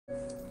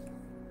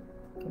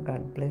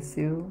God bless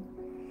you.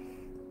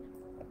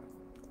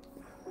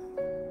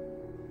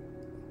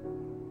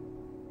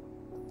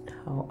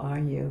 How are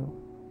you?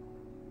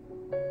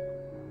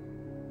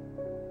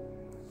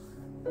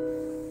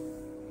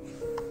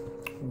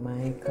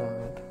 My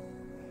God.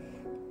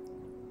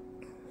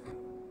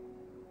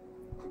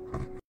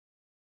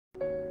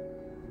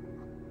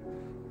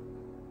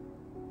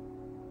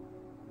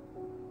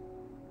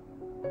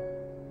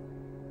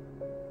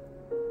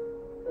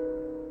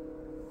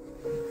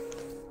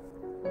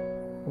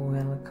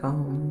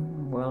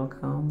 Welcome,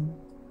 welcome.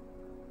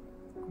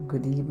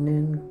 Good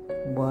evening,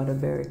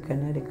 Waterbury,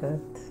 Connecticut.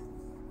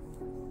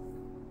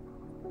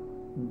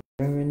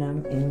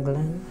 Birmingham,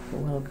 England.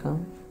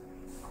 Welcome.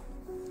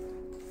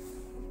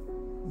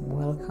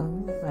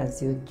 Welcome.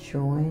 As you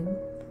join,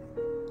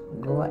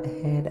 go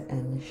ahead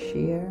and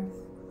share.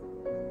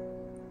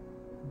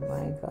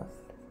 My God.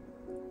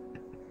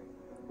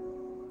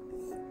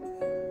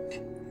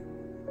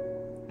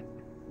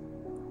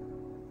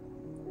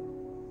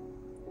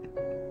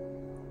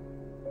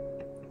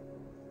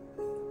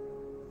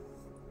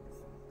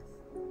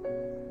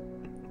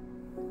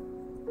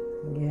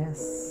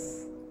 Yes.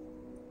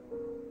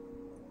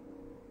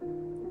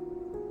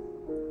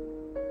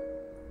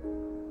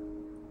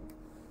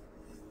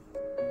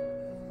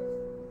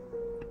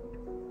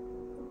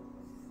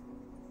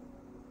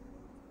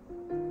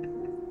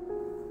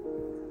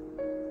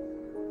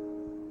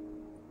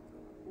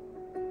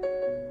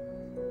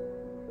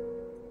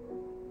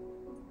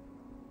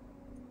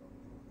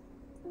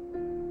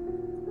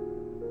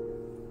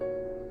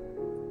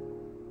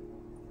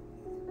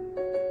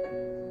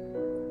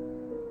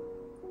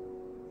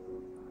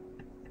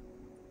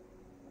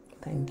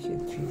 Thank you,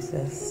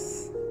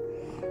 Jesus.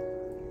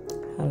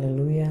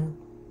 Hallelujah.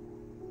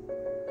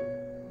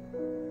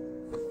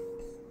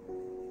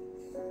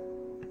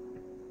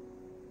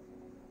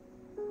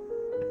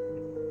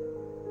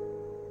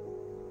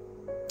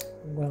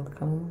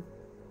 Welcome.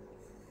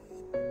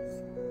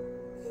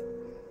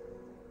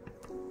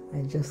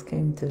 I just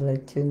came to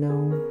let you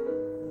know.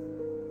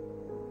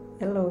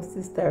 Hello,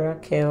 Sister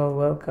Raquel.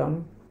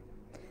 Welcome.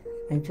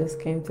 I just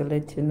came to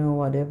let you know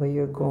whatever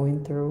you're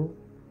going through,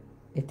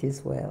 it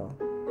is well.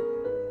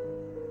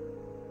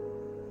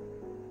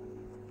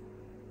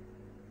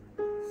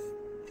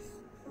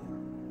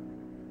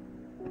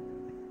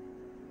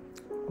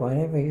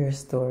 Whatever your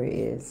story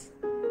is,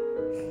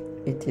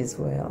 it is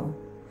well.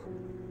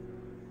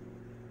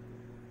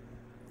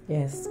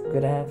 Yes,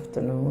 good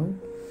afternoon.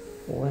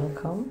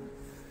 Welcome.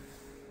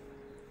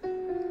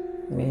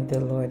 May the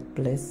Lord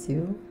bless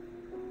you.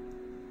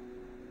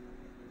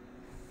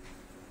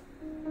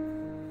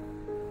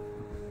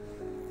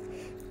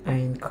 I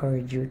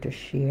encourage you to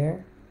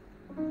share.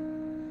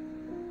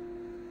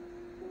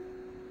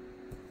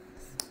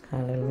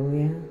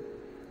 Hallelujah.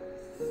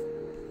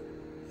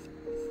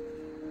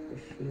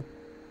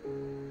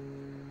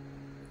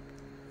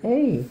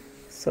 Hey,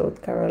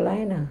 South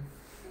Carolina.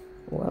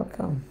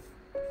 Welcome.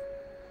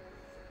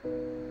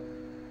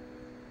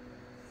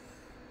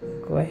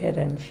 Go ahead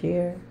and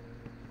share.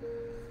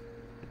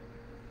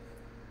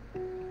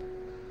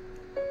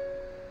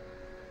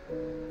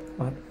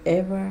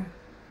 Whatever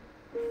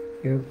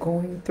you're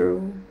going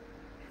through,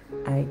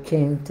 I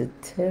came to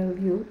tell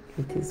you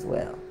it is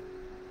well.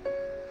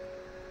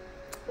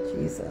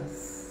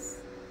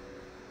 Jesus.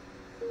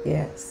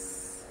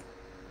 Yes.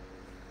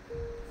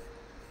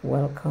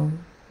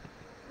 Welcome.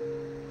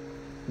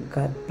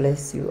 God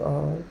bless you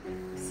all.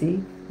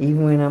 See,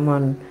 even when I'm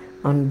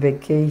on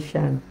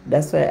vacation,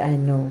 that's why I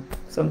know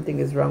something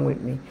is wrong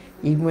with me.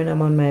 Even when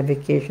I'm on my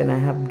vacation, I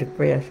have the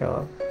prayer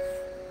shawl.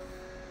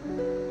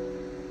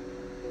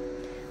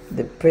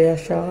 The prayer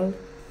shawl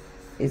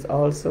is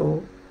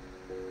also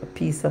a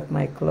piece of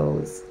my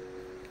clothes.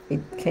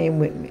 It came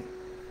with me.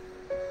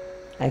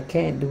 I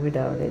can't do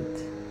without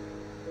it.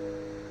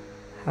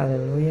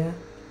 Hallelujah.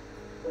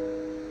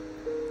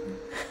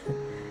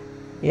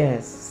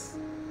 Yes.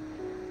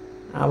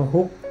 I'm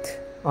hooked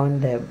on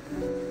them.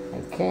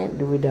 I can't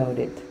do without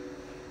it.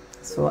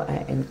 So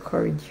I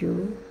encourage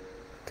you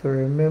to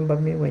remember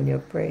me when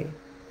you pray.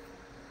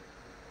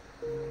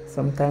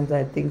 Sometimes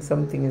I think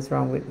something is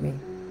wrong with me.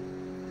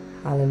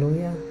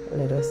 Hallelujah.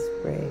 Let us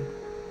pray.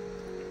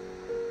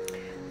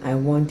 I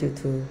want you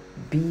to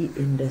be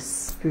in the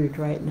Spirit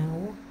right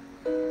now.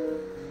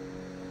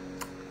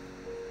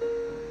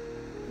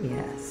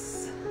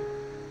 Yes.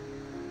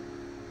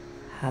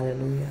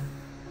 Hallelujah.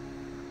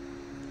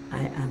 I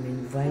am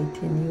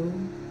inviting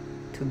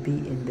you to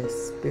be in the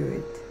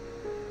Spirit.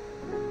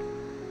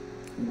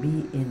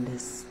 Be in the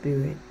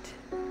Spirit.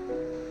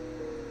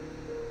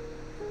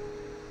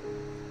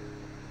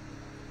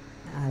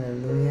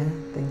 Hallelujah.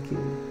 Thank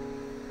you.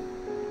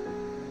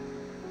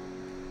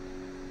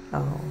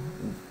 Oh,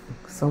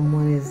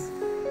 someone is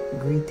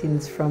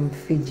greetings from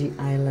Fiji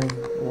Island.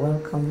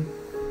 Welcome.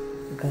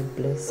 God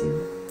bless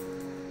you.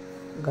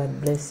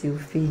 God bless you,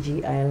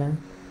 Fiji Island.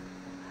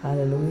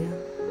 Hallelujah.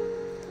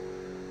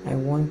 I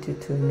want you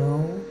to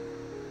know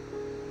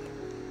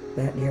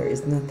that there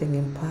is nothing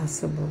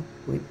impossible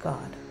with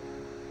God.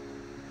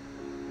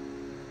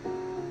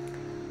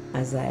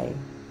 as I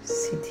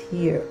sit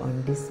here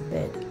on this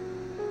bed,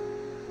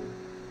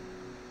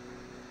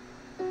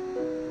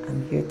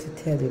 I'm here to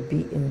tell you,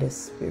 be in the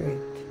Spirit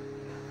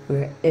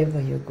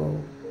wherever you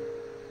go.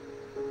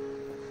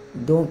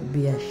 Don't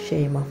be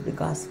ashamed of the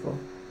gospel.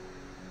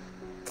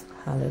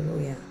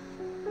 Hallelujah.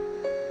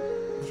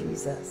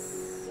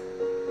 Jesus.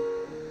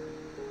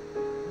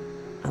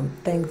 I'm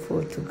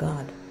thankful to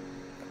God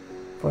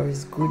for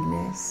His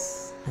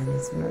goodness and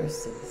His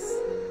mercies.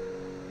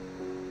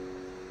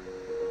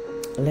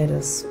 Let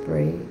us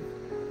pray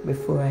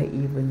before I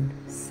even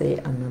say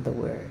another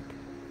word.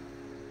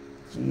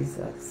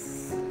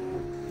 Jesus.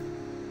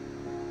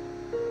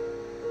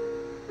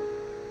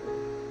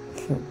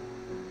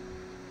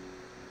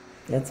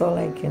 That's all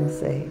I can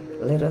say.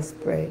 Let us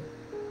pray.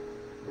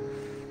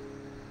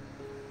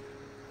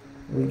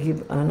 We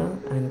give honor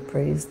and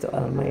praise to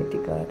Almighty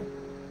God,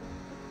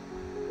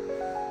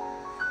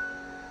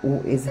 who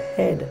is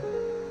head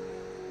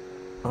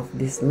of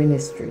this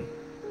ministry.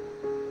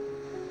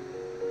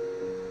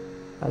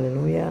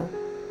 Hallelujah.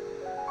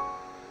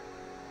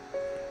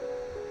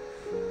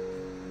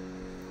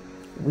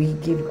 We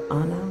give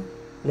honor.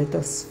 Let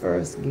us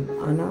first give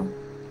honor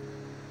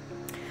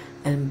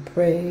and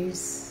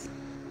praise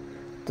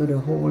to the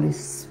Holy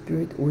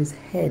Spirit, who is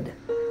head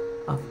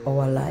of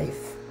our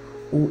life,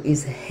 who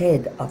is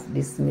head of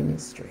this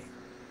ministry.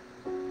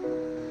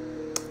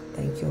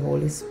 Thank you,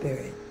 Holy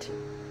Spirit.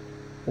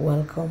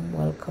 Welcome,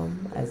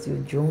 welcome. As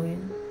you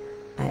join,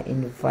 I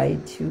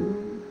invite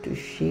you to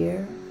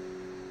share.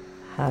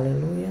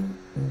 Hallelujah.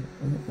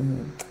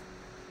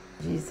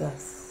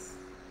 Jesus,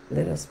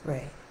 let us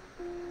pray.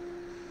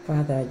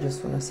 Father, I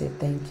just want to say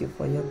thank you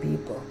for your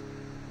people.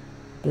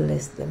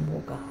 Bless them, oh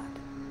God.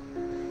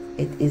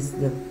 It is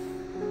the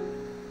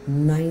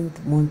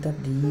 9th month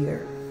of the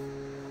year.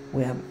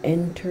 We have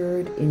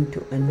entered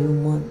into a new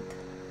month.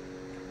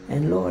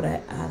 And Lord,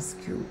 I ask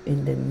you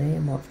in the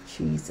name of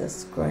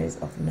Jesus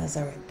Christ of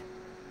Nazareth,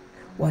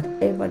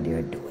 whatever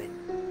they're doing,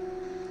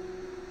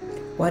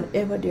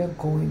 whatever they're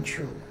going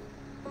through,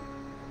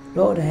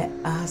 Lord, I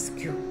ask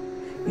you.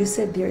 You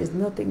said there is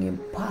nothing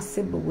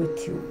impossible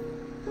with you.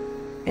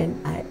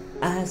 And I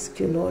ask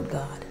you, Lord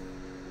God,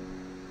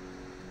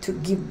 to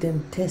give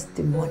them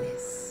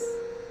testimonies.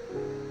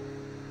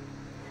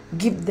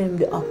 Give them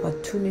the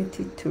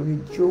opportunity to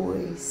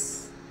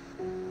rejoice.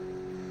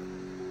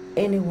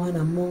 Anyone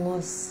among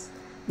us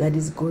that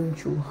is going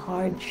through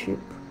hardship,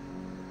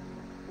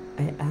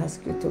 I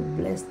ask you to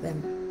bless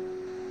them.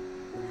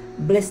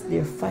 Bless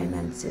their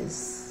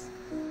finances.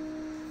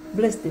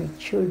 Bless their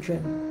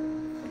children.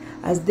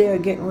 As they are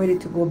getting ready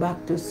to go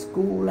back to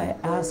school, I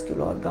ask you,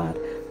 Lord God,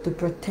 to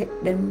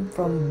protect them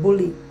from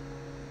bullying.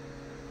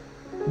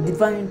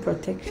 Divine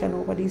protection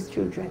over these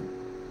children.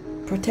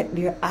 Protect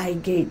their eye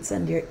gates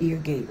and their ear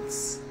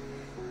gates.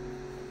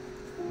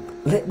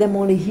 Let them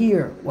only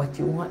hear what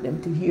you want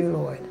them to hear,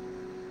 Lord.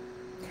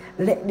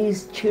 Let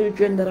these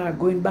children that are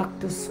going back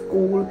to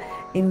school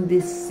in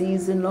this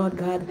season, Lord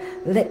God,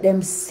 let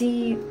them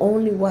see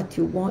only what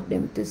you want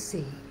them to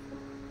see.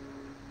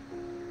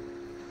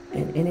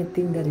 And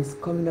anything that is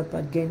coming up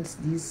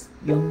against these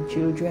young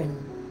children,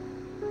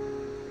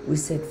 we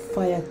set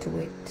fire to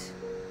it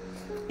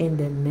in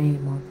the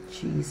name of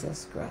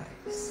Jesus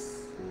Christ.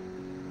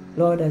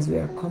 Lord, as we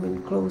are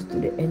coming close to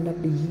the end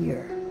of the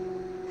year,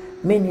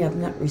 many have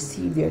not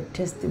received their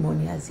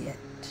testimony as yet.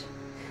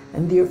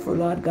 And therefore,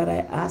 Lord God, I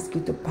ask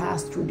you to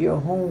pass through their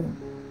home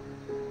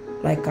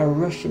like a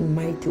rushing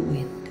mighty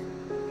wind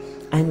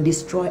and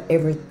destroy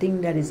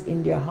everything that is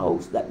in their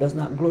house that does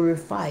not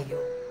glorify you,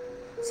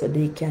 so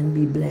they can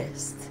be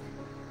blessed.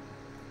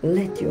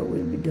 Let your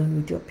will be done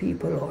with your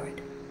people,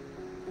 Lord.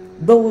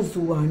 Those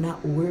who are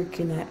not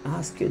working, I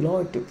ask you,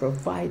 Lord, to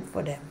provide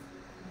for them.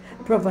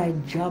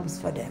 Provide jobs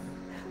for them.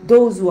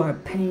 Those who are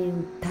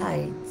paying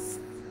tithes,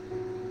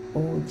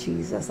 oh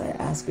Jesus, I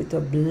ask you to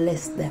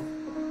bless them.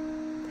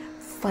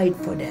 Fight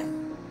for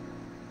them.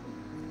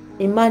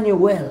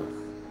 Emmanuel,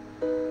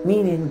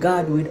 meaning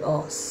God with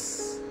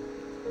us.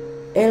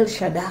 El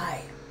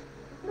Shaddai,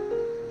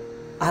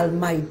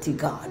 Almighty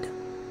God.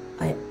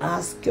 I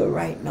ask you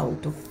right now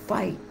to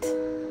fight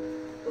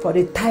for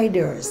the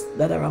tithers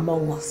that are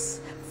among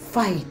us.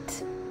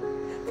 Fight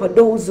for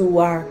those who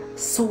are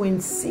sowing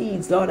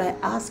seeds. Lord, I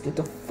ask you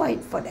to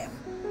fight for them.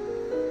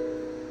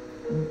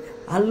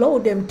 Allow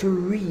them to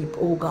reap,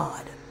 oh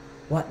God,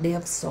 what they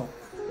have sown.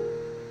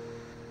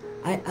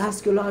 I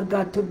ask you, Lord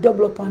God, to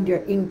double upon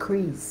their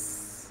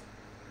increase.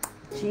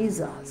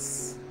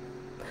 Jesus.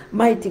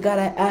 Mighty God,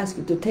 I ask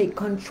you to take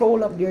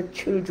control of their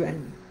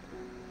children.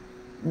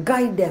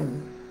 Guide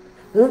them.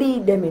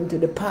 Lead them into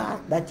the path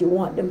that you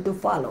want them to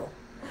follow.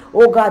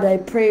 Oh God, I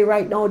pray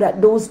right now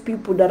that those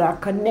people that are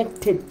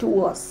connected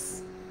to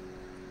us,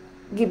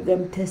 give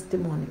them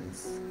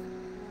testimonies.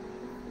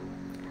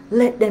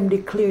 Let them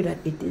declare that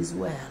it is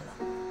well.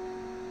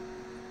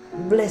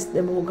 Bless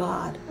them, oh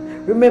God.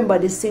 Remember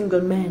the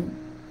single men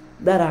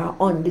that are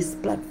on this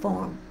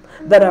platform,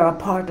 that are a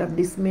part of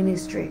this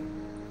ministry.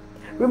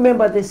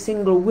 Remember the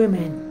single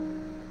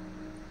women.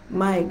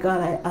 My God,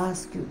 I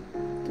ask you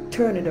to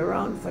turn it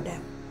around for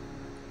them.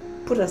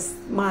 Put a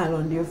smile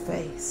on their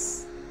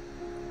face.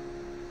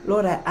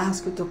 Lord, I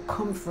ask you to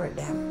comfort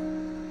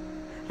them.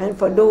 And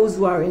for those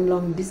who are in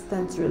long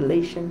distance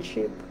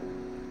relationship,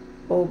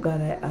 oh God,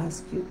 I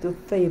ask you to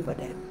favor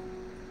them.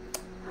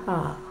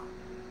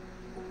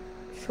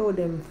 Show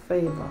them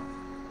favor,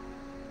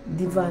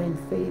 divine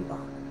favor.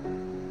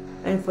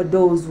 And for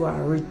those who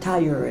are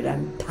retired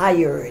and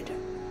tired,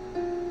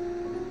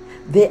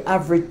 they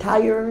have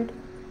retired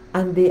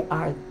and they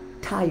are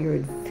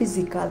tired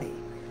physically.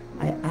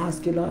 I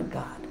ask you, Lord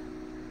God,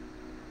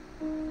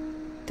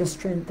 to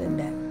strengthen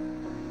them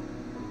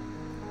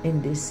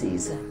in this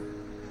season.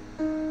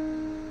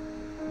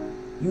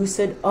 You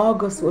said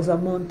August was a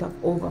month of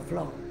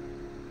overflow.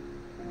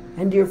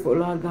 And therefore,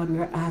 Lord God, we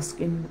are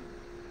asking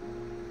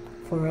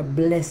for a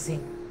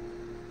blessing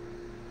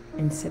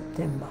in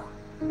September.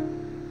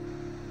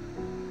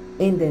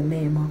 In the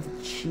name of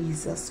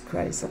Jesus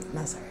Christ of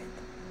Nazareth.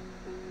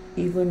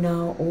 Even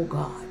now, oh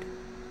God,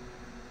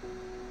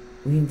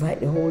 we invite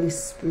the Holy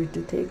Spirit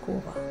to take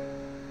over.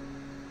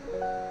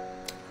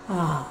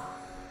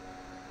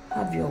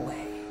 Have your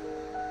way.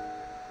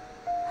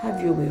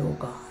 Have your way, oh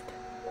God.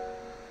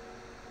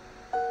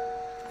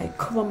 I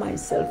cover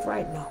myself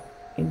right now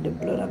in the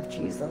blood of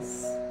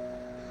Jesus.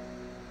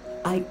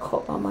 I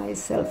cover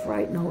myself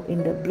right now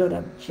in the blood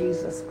of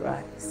Jesus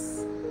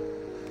Christ.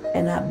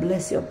 And I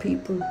bless your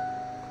people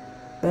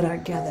that are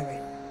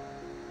gathering.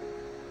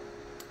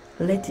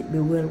 Let it be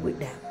well with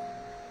them.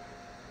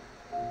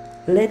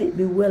 Let it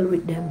be well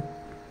with them.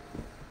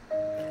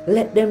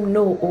 Let them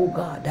know, oh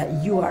God,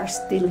 that you are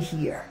still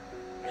here.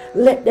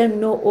 Let them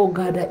know, oh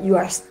God, that you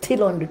are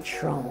still on the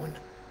throne.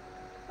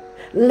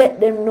 Let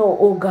them know,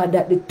 oh God,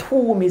 that the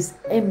tomb is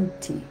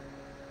empty.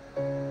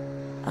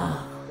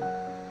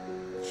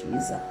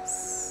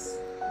 Jesus.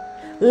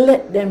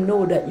 Let them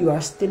know that you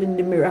are still in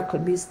the miracle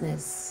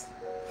business.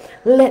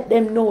 Let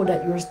them know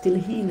that you are still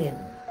healing.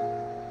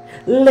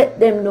 Let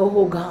them know,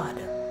 oh God,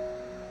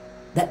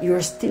 that you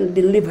are still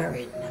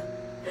delivering.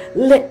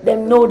 Let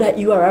them know that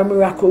you are a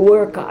miracle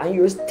worker and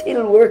you're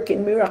still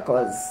working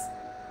miracles.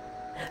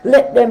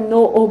 Let them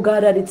know, oh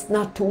God, that it's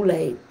not too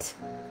late.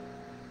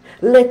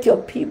 Let your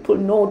people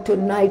know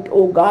tonight,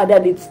 oh God,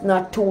 that it's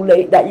not too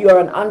late, that you are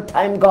an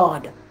on-time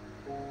God.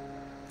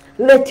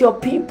 Let your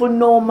people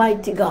know,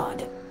 mighty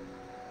God,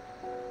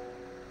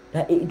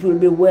 that it will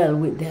be well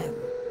with them.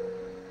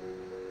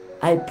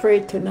 I pray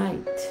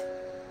tonight,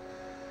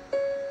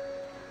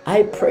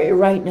 I pray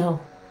right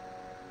now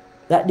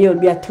that there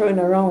will be a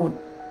turnaround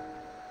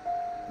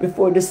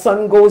before the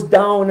sun goes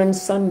down on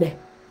Sunday.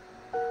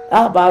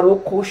 There will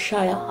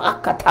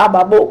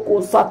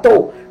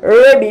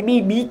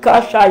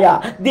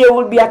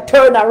be a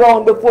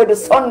turnaround before the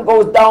sun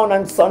goes down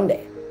on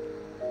Sunday.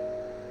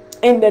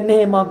 In the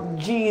name of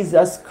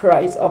Jesus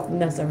Christ of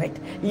Nazareth,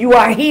 you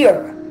are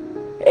here.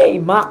 Hey,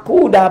 you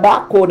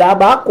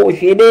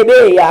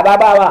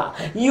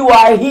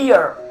are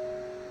here.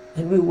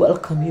 And we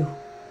welcome you.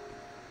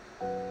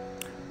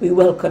 We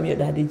welcome you,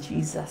 Daddy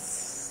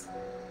Jesus.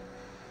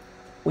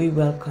 We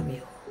welcome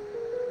you.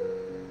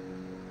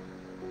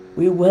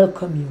 We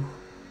welcome you.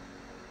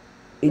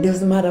 It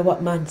doesn't matter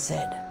what man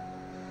said.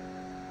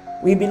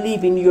 We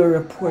believe in your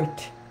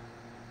report.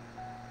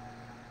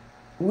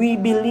 We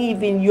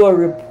believe in your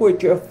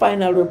report, your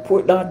final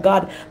report, Lord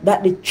God,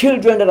 that the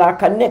children that are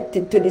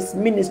connected to this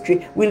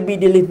ministry will be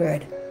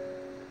delivered.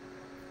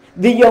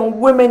 The young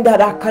women that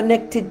are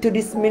connected to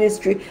this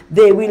ministry,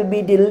 they will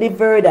be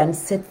delivered and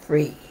set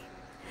free.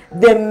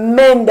 The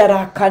men that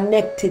are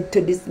connected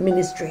to this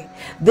ministry,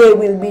 they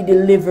will be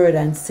delivered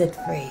and set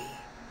free.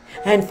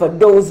 And for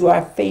those who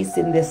are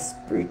facing the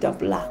spirit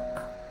of lack,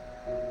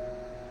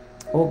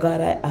 oh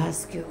God, I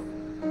ask you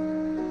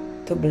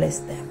to bless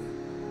them.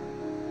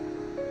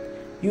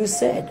 You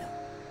said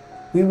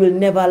we will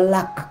never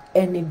lack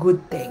any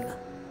good thing.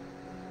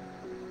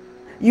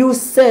 You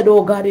said,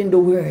 oh God, in the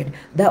word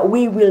that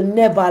we will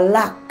never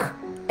lack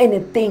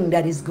anything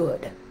that is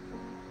good.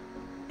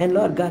 And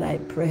Lord God, I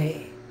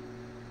pray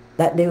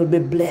that they will be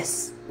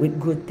blessed with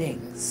good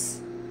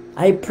things.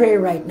 I pray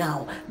right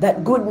now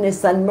that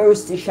goodness and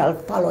mercy shall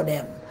follow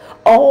them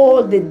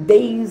all the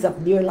days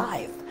of their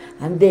life,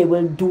 and they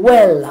will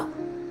dwell.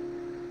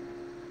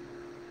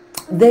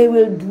 They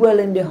will dwell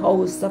in the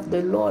house of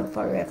the Lord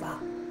forever.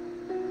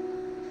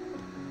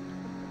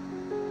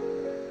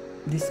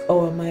 This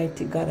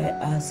Almighty God, I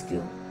ask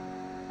you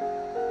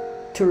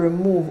to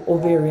remove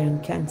ovarian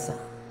cancer.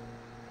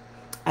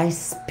 I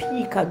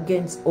speak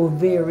against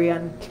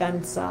ovarian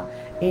cancer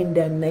in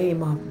the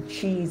name of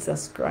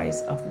Jesus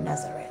Christ of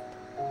Nazareth.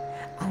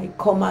 I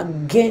come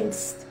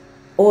against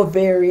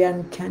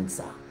ovarian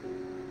cancer.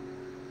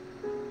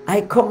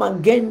 I come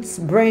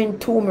against brain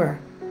tumor.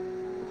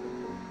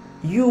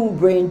 You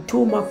brain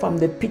tumor from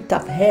the pit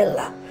of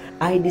hell,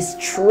 I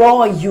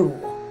destroy you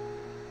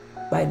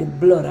by the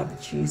blood of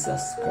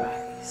Jesus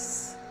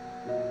Christ.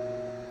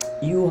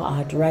 You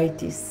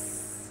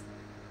arthritis.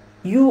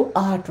 You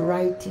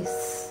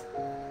arthritis.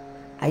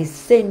 I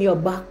send you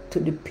back to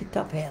the pit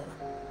of hell.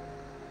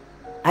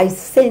 I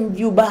send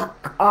you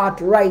back,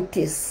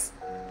 arthritis,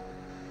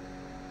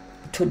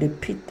 to the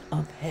pit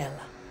of hell.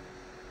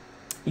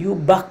 You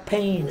back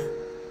pain,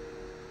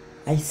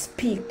 I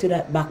speak to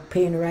that back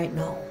pain right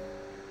now.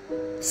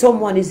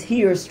 Someone is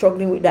here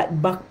struggling with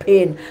that back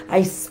pain.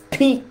 I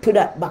speak to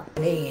that back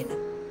pain.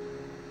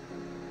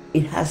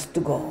 It has to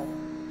go.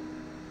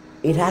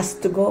 It has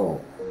to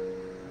go.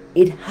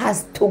 It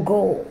has to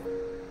go.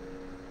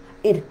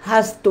 It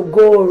has to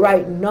go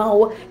right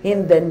now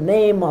in the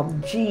name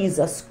of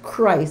Jesus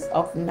Christ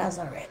of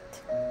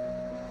Nazareth.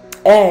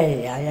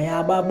 It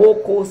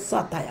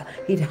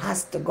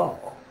has to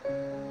go.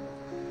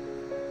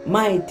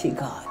 Mighty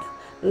God,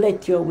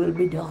 let your will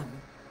be done.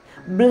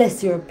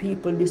 Bless your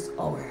people this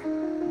hour.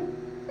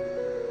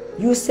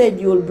 You said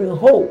you will bring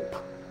hope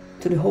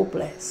to the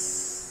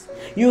hopeless.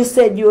 You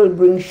said you will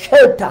bring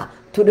shelter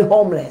to the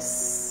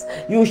homeless.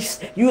 You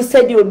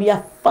said you will be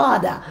a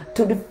father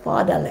to the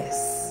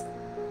fatherless.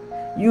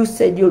 You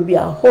said you'll be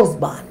a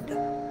husband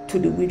to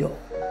the widow.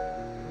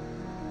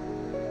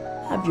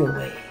 Have your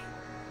way.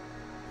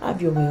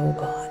 Have your way, oh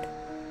God.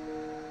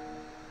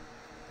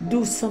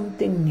 Do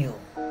something new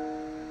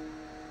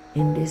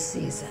in this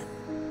season.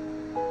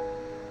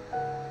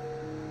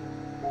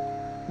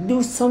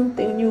 Do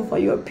something new for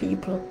your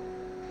people.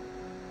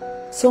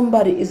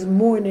 Somebody is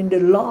mourning the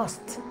loss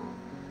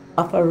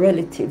of a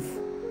relative.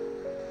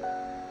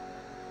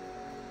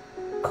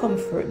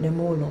 Comfort them,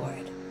 oh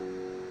Lord.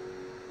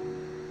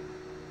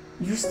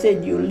 You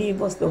said you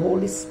leave us the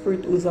Holy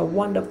Spirit, who is a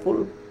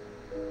wonderful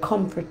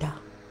comforter.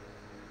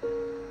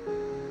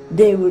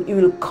 He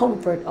will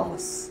comfort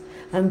us.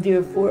 And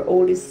therefore,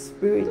 Holy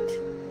Spirit,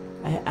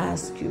 I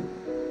ask you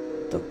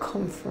to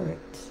comfort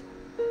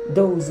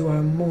those who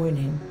are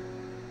mourning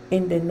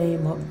in the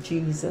name of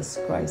Jesus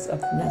Christ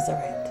of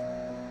Nazareth.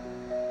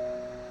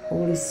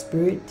 Holy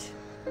Spirit,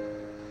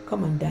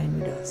 come and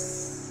dine with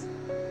us.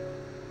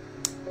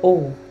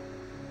 Oh,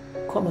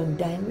 come and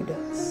dine with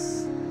us.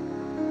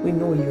 We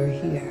know you're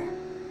here.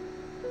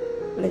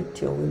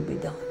 Let your will be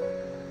done.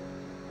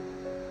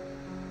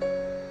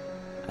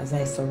 As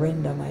I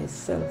surrender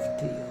myself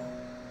to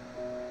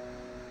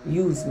you,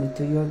 use me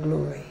to your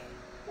glory.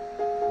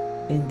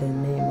 In the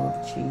name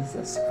of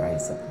Jesus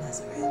Christ of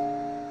Nazareth.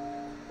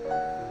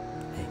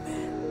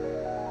 Amen.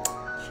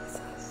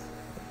 Jesus.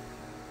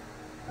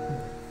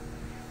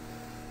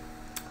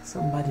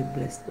 Somebody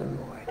bless the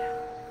Lord.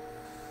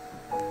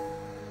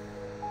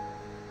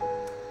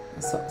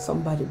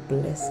 Somebody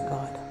bless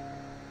God.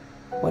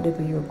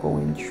 Whatever you're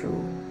going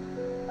through,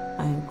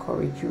 I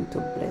encourage you to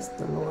bless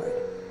the Lord.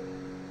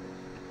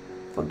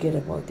 Forget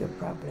about your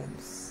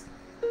problems.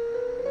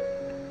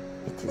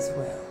 It is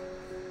well.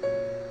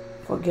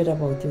 Forget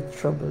about your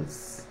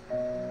troubles.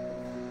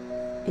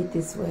 It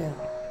is well.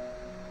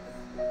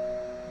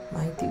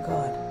 Mighty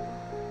God.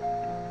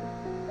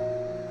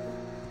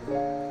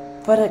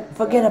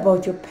 Forget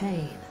about your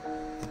pain.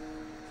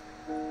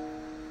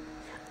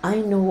 I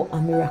know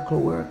a miracle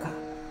worker.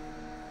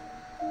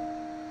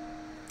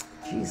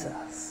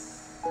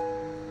 Jesus.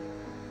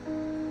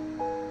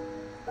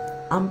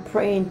 I'm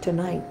praying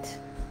tonight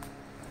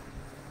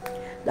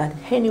that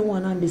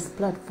anyone on this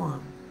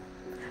platform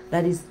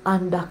that is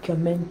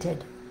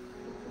undocumented,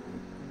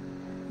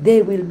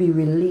 they will be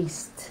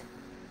released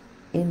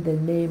in the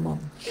name of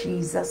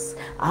Jesus.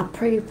 I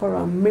pray for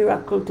a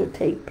miracle to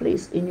take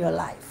place in your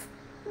life.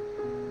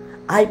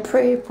 I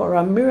pray for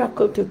a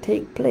miracle to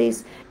take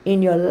place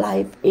in your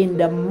life in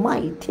the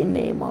mighty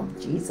name of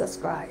Jesus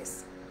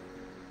Christ.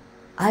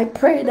 I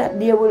pray that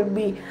there will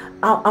be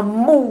a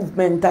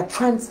movement, a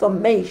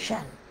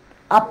transformation,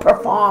 a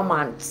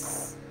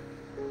performance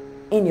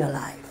in your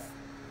life.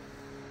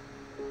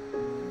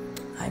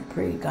 I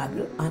pray God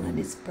will honor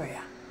this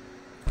prayer.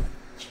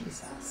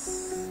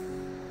 Jesus.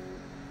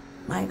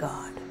 My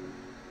God.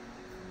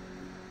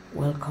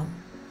 Welcome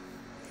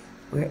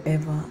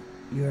wherever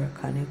you're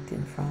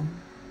connecting from.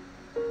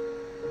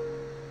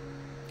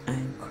 I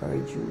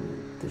encourage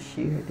you to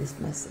share this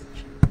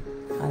message.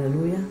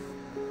 Hallelujah.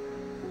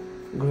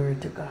 Glory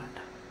to God.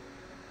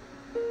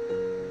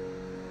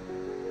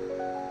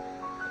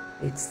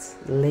 It's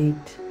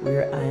late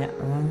where I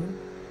am.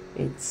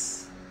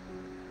 It's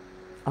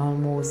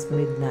almost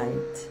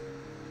midnight.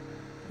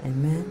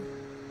 Amen.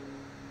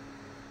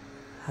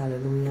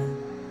 Hallelujah.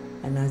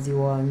 And as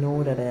you all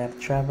know that I have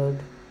traveled,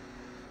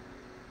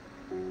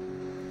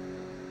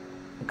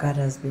 God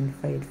has been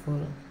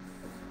faithful.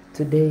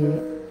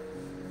 Today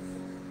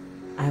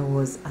I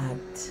was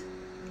at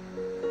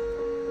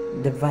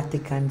the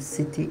Vatican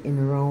City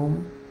in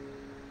Rome,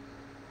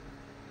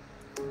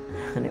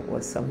 and it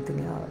was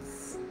something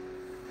else.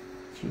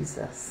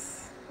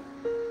 Jesus.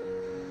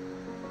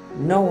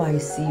 Now I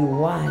see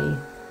why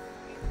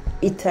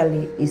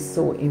Italy is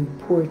so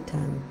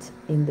important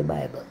in the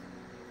Bible.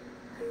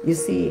 You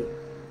see,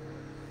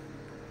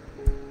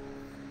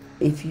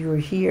 if you're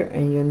here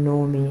and you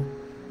know me,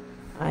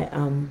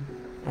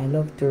 I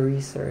love to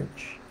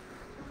research.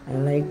 I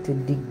like to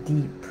dig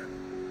deep.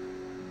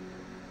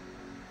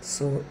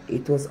 So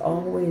it was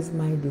always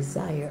my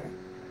desire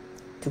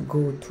to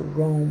go to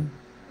Rome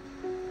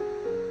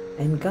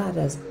And God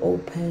has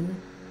opened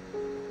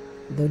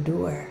the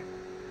door.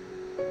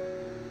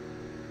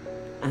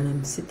 And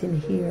I'm sitting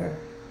here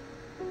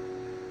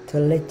to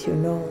let you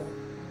know,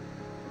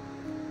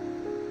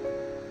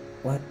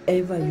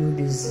 whatever you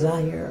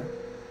desire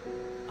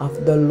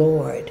of the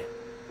Lord,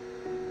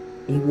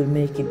 He will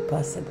make it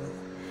possible.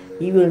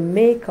 He will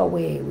make a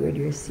way where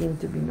there seems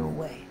to be no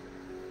way.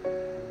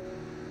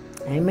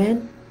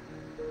 Amen.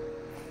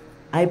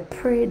 I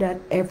pray that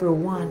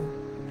everyone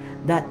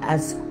that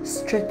has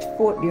stretched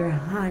forth their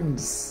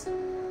hands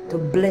to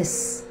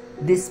bless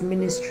this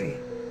ministry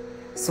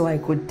so I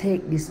could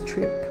take this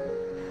trip.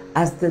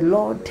 As the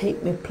Lord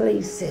take me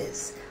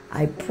places,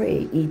 I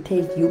pray He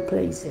take you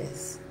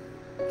places.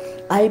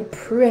 I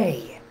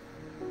pray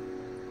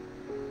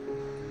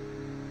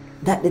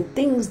that the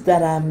things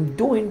that I'm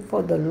doing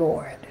for the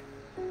Lord,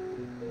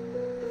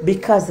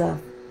 because of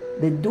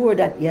the door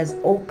that He has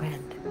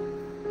opened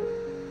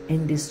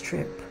in this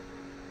trip,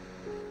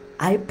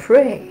 I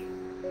pray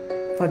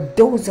for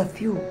those of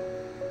you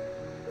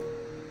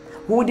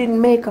who didn't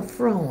make a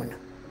frown,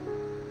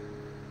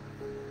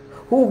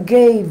 who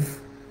gave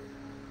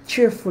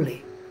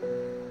cheerfully,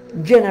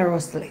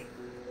 generously.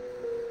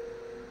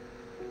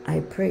 I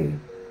pray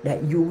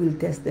that you will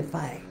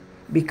testify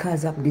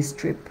because of this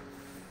trip.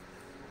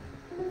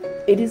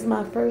 It is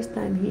my first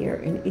time here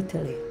in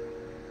Italy,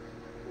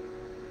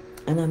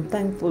 and I'm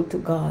thankful to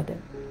God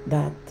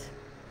that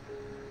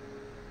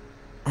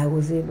I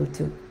was able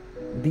to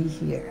be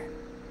here.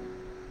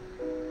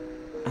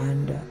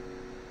 And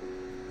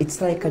it's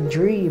like a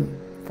dream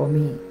for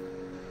me.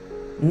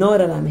 Now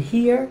that I'm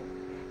here,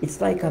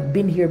 it's like I've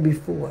been here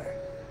before.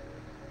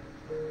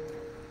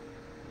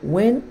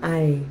 When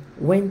I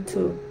went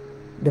to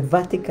the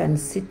Vatican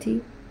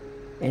City,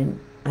 and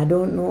I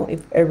don't know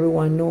if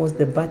everyone knows,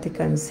 the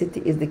Vatican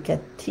City is the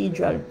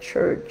cathedral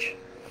church.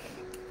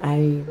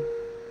 There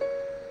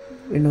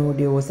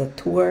was a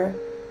tour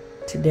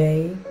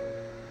today.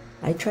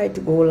 I tried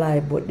to go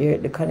live, but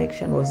the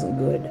connection wasn't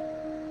good.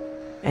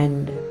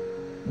 And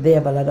they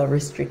have a lot of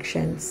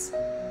restrictions.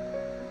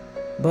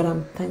 But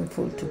I'm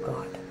thankful to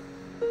God.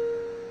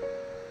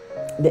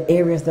 The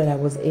areas that I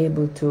was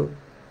able to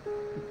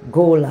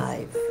go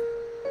live,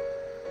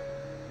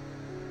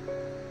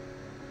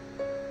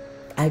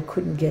 I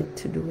couldn't get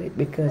to do it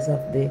because of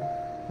the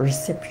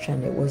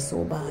reception. It was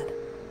so bad.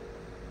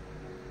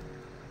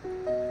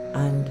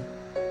 And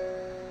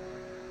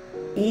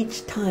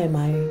each time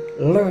I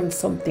learned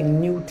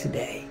something new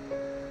today,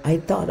 I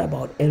thought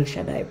about El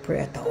Shaddai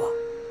Prayer Tower.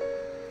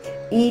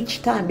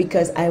 Each time,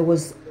 because I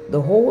was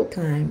the whole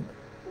time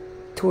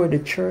toward the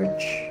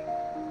church,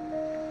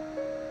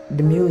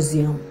 the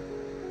museum,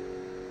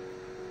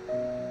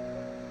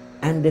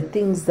 and the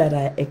things that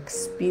I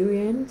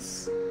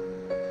experienced.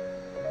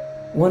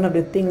 One of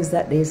the things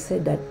that they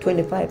said, that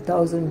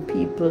 25,000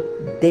 people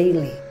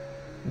daily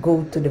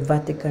go to the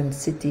Vatican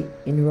City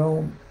in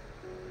Rome.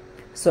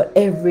 So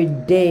every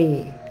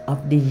day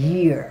of the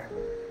year,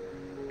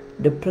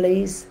 the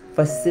place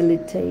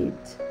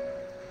facilitates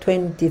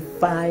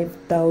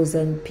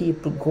 25,000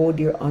 people go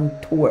there on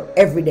tour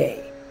every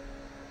day.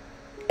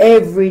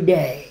 Every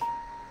day.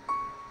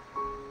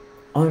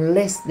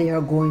 Unless they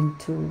are going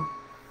to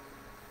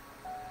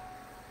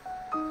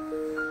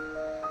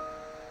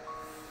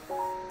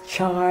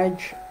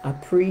charge a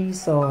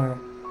priest or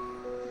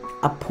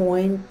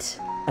appoint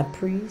a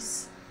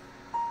priest.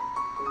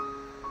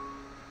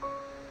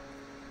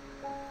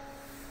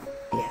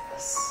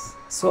 Yes.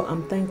 So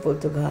I'm thankful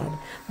to God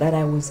that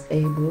I was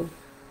able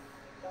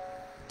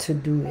to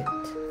do it.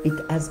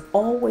 It has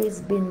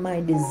always been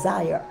my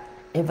desire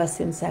ever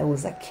since I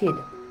was a kid.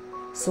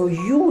 So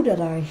you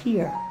that are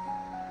here,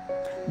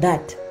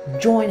 that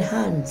join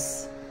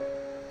hands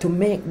to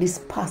make this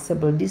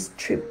possible, this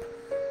trip,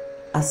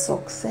 a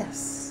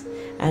success.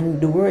 And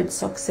the word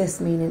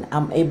success meaning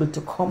I'm able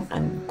to come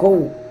and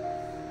go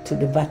to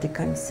the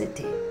Vatican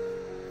City.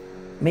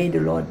 May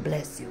the Lord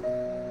bless you.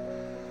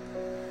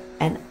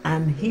 And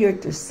I'm here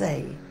to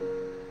say,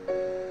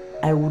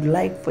 I would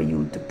like for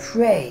you to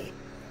pray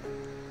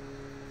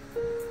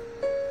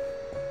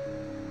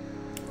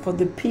for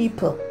the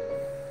people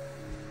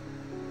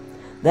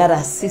that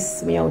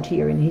assist me out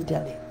here in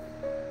Italy.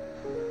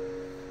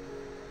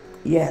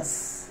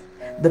 Yes,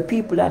 the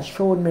people that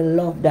showed me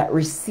love, that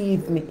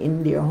received me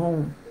in their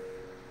home.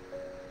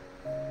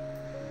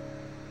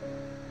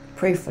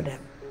 Pray for them.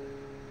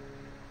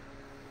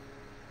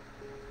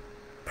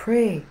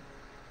 Pray.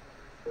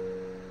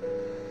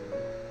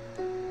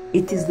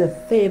 It is the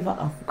favor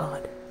of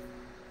God.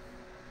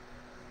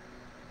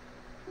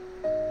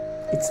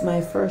 It's my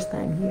first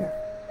time here.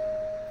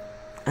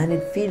 And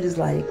it feels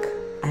like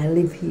I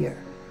live here.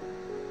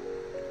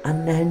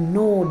 And I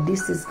know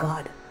this is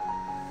God.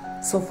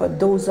 So for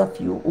those of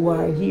you who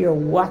are here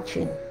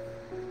watching,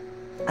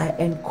 I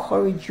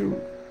encourage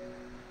you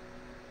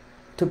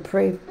to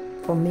pray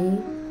for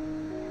me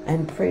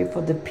and pray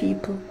for the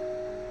people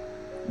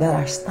that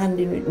are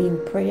standing with me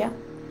in prayer,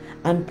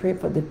 and pray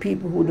for the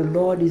people who the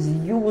Lord is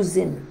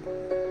using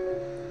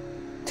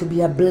to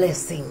be a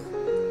blessing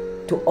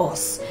to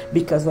us,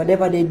 because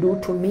whatever they do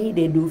to me,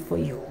 they do for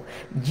you.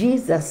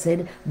 Jesus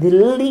said, the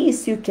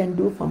least you can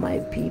do for my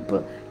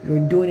people,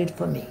 you're doing it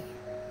for me.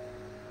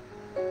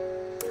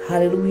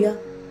 Hallelujah.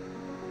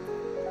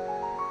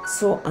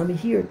 So I'm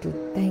here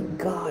to thank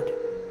God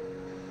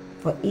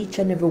for each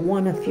and every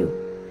one of you.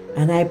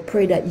 And I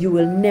pray that you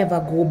will never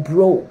go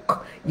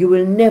broke. You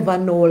will never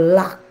know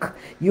lack.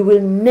 You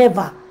will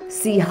never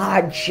see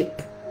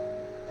hardship.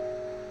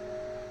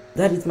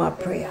 That is my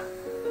prayer.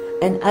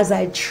 And as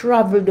I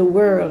travel the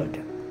world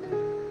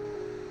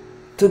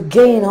to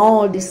gain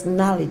all this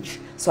knowledge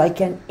so I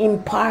can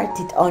impart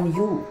it on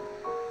you,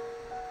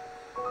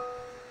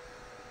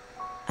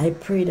 I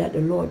pray that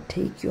the Lord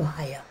take you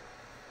higher.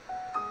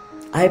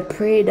 I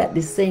pray that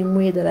the same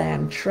way that I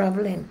am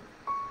traveling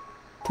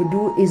to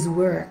do His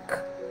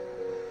work,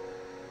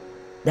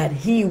 that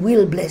He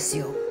will bless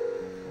you.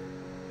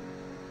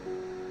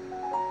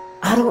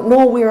 I don't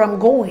know where I'm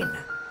going,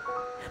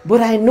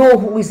 but I know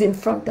who is in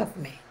front of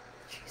me.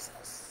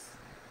 Jesus.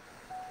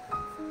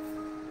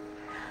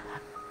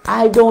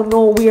 I don't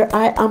know where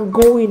I am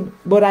going,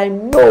 but I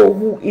know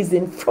who is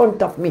in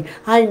front of me.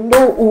 I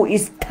know who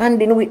is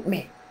standing with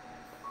me.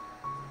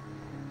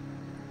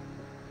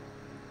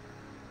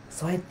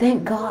 So I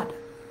thank God,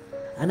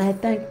 and I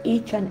thank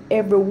each and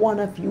every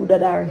one of you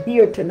that are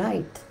here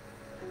tonight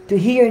to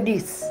hear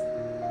this.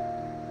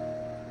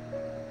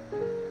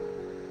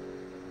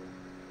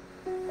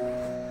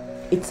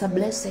 It's a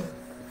blessing.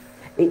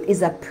 It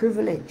is a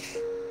privilege.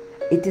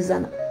 It is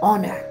an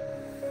honor.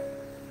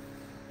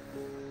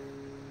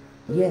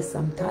 Yes,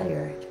 I'm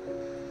tired.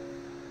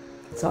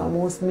 It's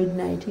almost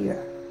midnight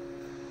here.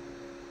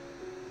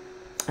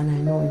 And I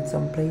know in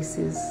some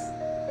places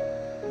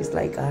it's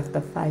like after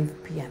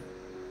 5 p.m.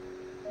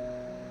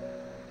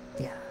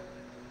 Yeah.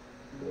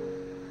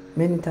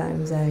 Many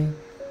times I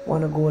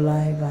want to go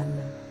live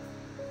and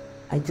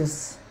I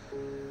just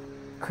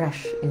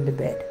crash in the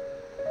bed.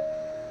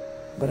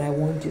 But I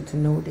want you to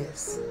know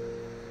this.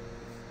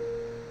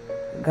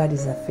 God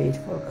is a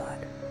faithful God.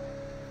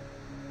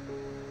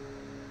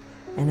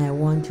 And I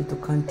want you to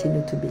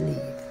continue to believe.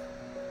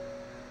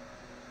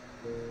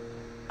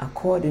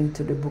 According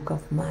to the book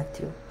of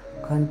Matthew,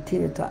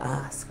 continue to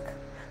ask.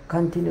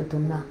 Continue to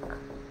knock.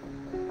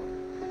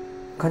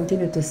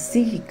 Continue to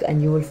seek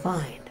and you will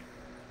find.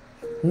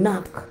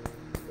 Knock.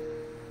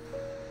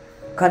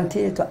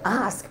 Continue to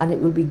ask and it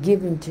will be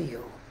given to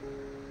you.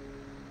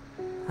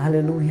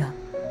 Hallelujah.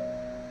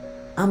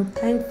 I'm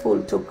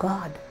thankful to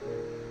God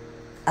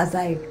as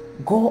I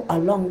go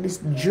along this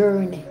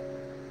journey.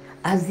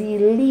 As He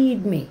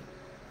lead me,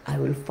 I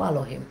will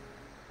follow Him.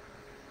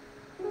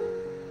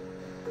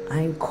 I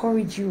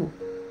encourage you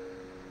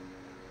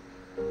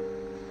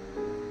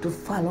to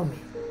follow me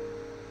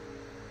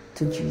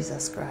to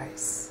Jesus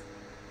Christ.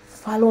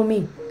 Follow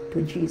me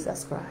to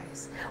Jesus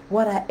Christ.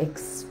 What I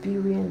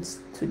experienced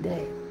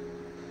today,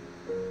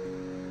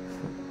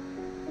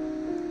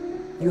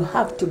 you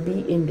have to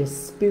be in the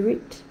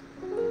Spirit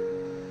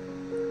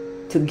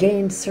to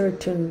gain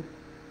certain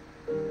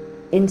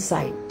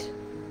insight.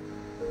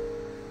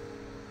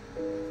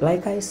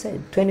 Like I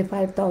said,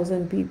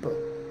 25,000 people.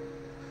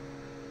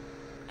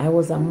 I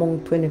was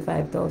among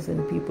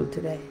 25,000 people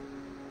today.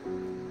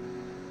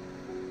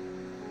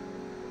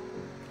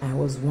 I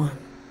was one.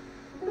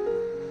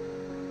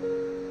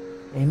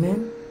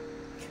 Amen.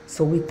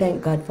 So we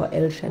thank God for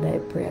El Shaddai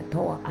Prayer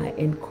Tower. I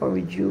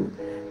encourage you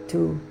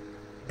to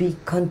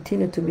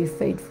continue to be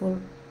faithful,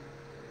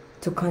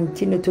 to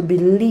continue to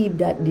believe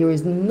that there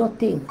is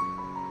nothing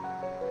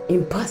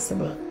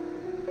impossible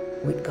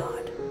with God.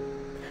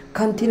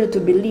 Continue to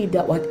believe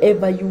that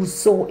whatever you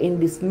sow in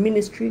this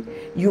ministry,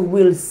 you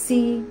will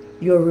see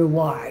your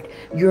reward.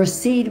 Your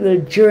seed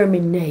will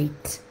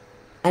germinate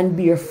and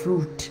bear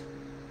fruit.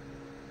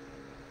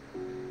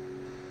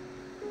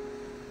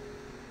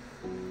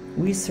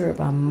 We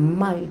serve a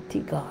mighty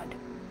God.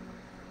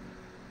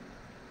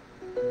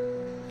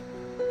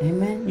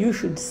 Amen. You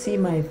should see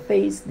my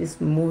face this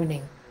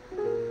morning.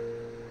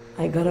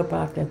 I got up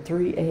after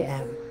 3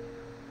 a.m.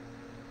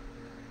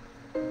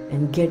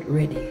 and get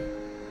ready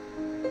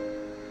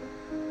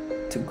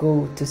to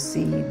go to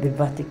see the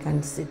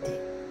Vatican City.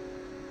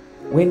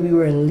 When we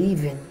were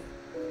leaving,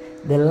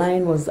 the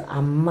line was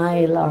a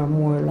mile or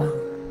more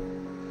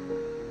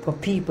long for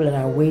people that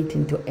are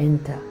waiting to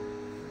enter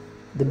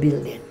the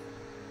building.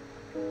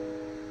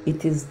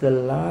 It is the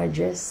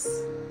largest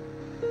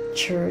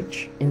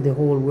church in the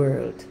whole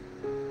world.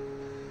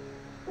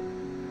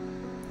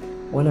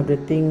 One of the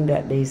things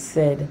that they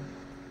said,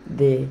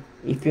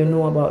 if you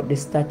know about the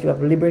Statue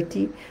of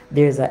Liberty,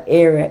 there's an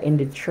area in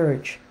the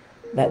church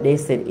that they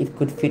said it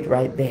could fit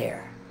right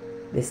there.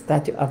 The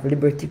Statue of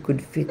Liberty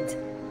could fit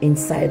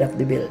inside of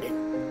the building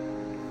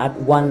at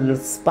one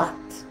little spot.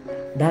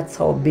 That's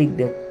how big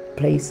the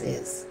place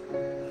is.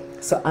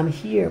 So I'm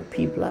here,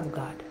 people of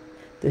God,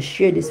 to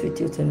share this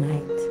with you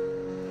tonight.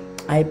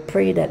 I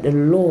pray that the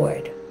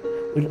Lord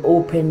will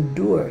open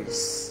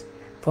doors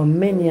for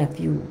many of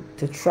you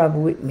to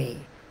travel with me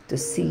to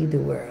see the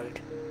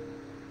world.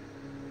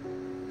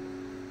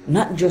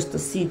 Not just to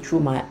see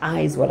through my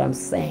eyes what I'm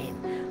saying,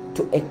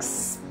 to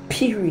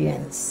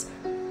experience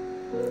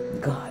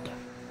God.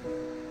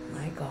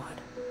 My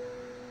God.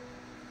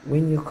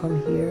 When you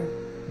come here,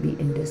 be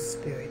in the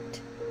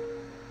Spirit.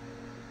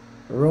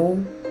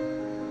 Rome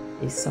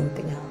is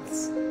something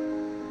else.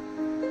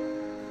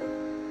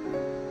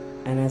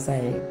 And as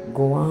I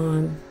go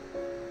on,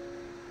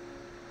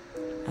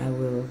 I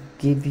will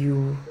give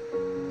you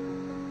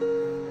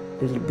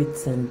little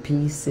bits and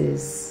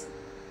pieces,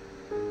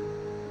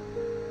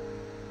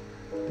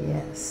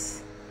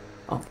 yes,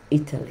 of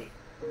Italy.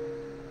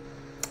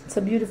 It's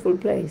a beautiful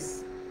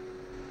place.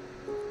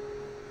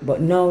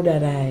 But now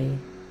that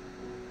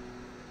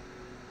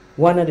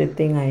one of the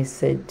things I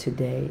said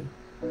today,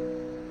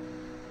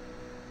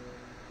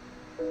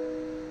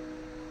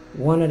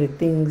 one of the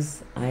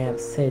things I have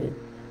said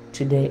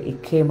today,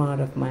 it came out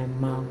of my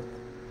mouth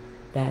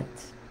that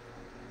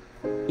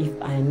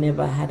if I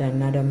never had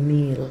another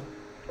meal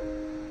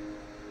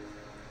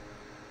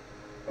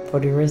for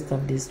the rest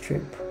of this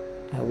trip,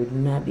 I would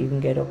not even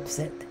get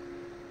upset.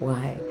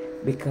 Why?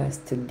 Because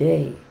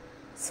today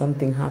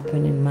something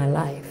happened in my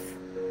life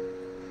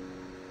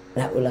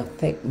that will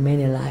affect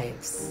many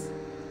lives,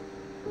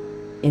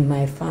 in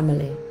my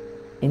family,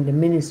 in the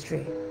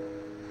ministry,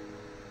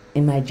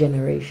 in my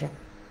generation.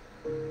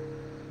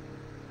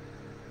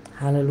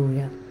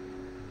 Hallelujah.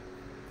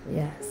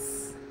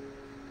 Yes.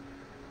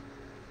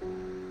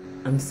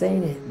 I'm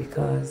saying it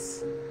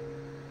because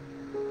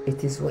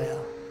it is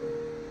well.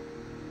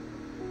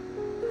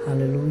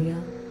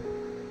 Hallelujah.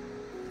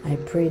 I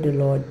pray the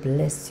Lord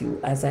bless you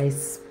as I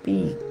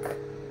speak.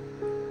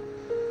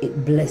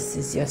 It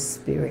blesses your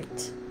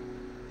spirit.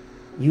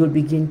 You'll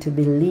begin to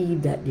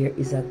believe that there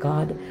is a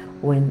God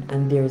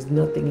and there is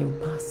nothing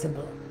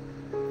impossible.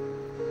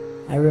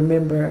 I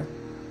remember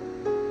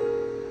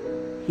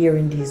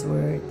hearing these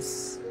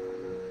words.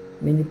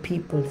 Many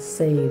people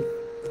save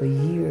for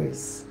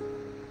years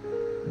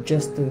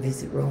just to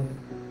visit Rome.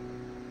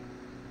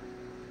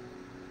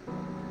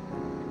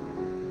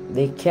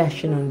 They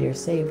cash in on their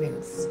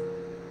savings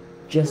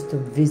just to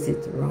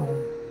visit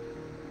Rome,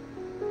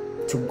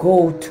 to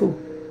go to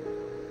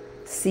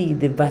see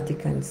the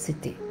Vatican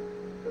City,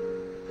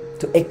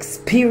 to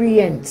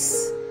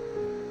experience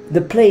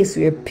the place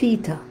where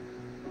Peter's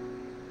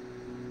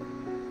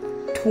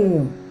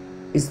tomb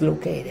is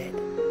located.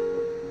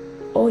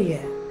 Oh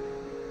yeah,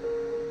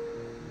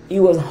 he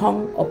was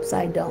hung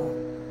upside down.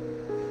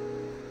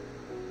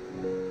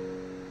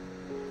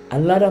 A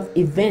lot of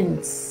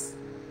events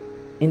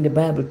in the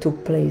Bible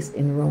took place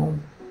in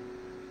Rome.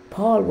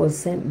 Paul was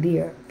sent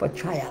there for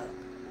trial.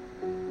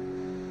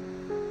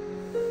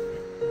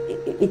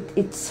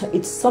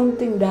 It's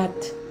something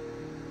that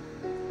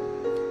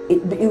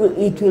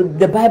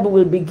the Bible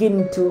will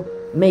begin to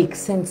make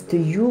sense to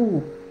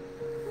you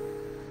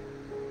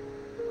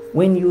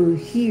when you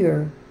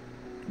hear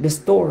the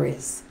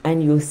stories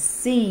and you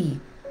see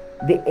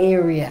the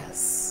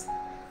areas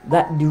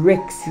that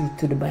directs you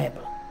to the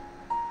Bible.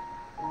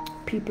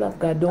 People of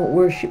God, don't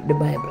worship the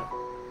Bible.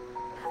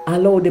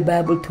 Allow the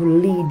Bible to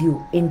lead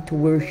you into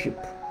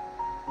worship.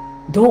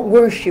 Don't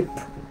worship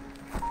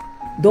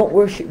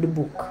the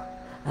book.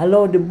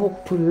 Allow the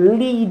book to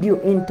lead you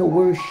into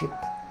worship.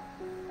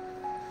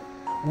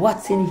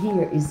 What's in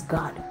here is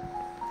God.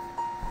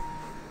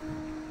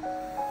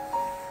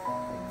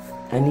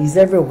 And He's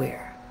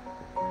everywhere.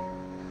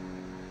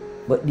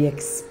 But the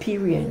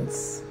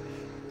experience,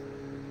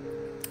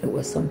 it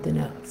was something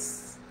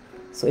else.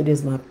 So it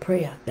is my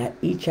prayer that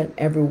each and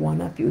every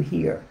one of you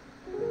here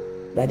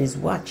that is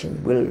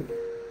watching will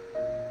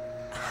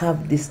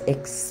have this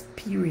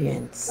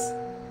experience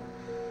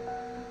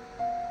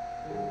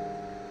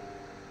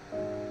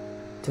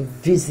to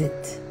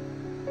visit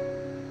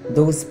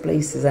those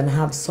places and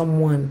have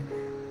someone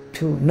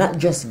to not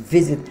just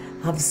visit,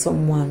 have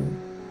someone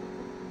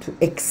to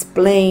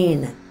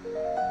explain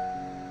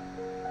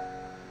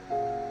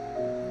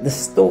the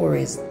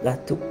stories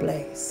that took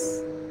place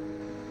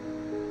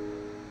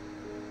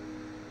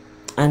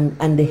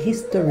and the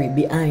history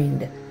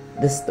behind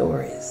the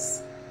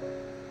stories.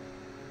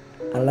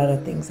 A lot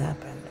of things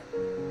happened.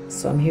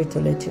 So I'm here to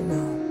let you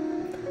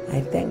know.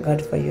 I thank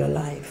God for your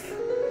life.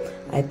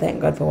 I thank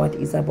God for what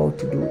He's about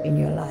to do in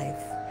your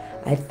life.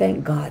 I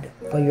thank God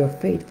for your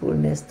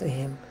faithfulness to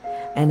Him.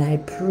 And I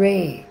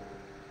pray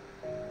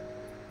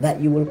that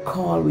you will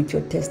call with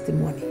your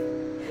testimony.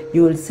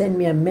 You will send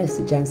me a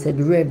message and said,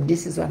 Rev,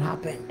 this is what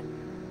happened.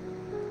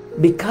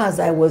 Because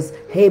I was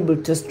able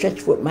to stretch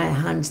forth my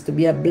hands to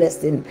be a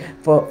blessing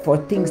for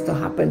things to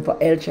happen for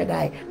El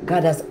Shaddai,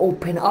 God has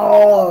opened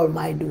all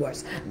my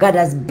doors. God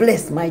has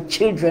blessed my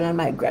children and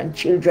my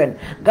grandchildren.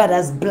 God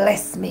has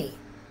blessed me.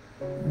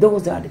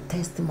 Those are the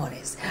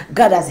testimonies.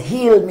 God has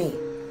healed me.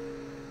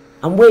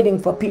 I'm waiting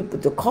for people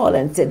to call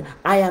and say,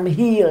 I am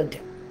healed.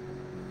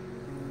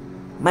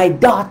 My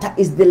daughter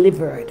is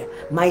delivered.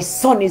 My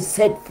son is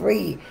set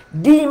free.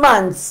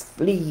 Demons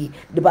flee.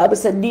 The Bible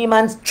said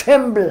demons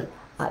tremble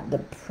at the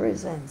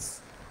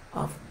presence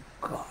of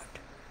God.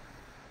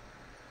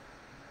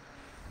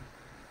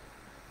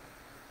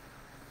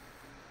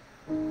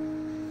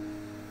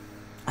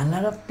 A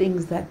lot of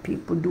things that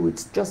people do,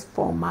 it's just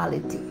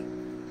formality.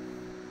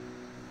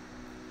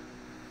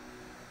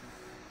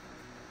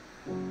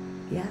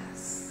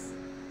 Yes.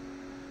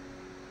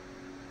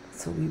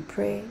 So we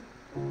pray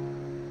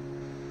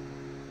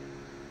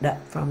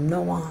that from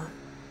now on,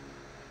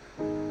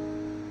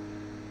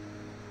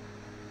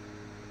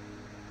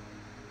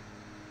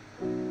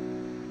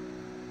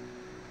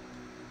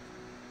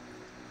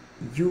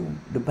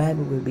 the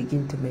Bible will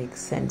begin to make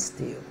sense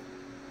to you.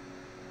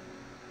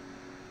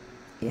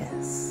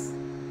 Yes.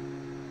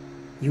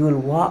 You will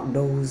walk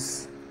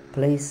those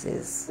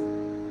places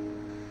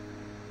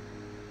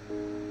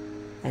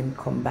and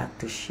come back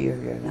to share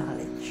your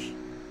knowledge.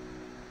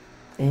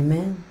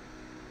 Amen.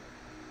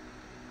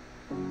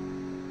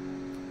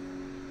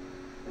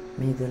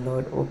 May the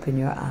Lord open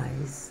your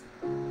eyes.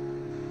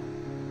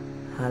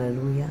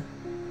 Hallelujah.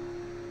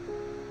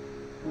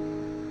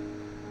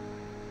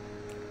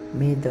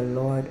 May the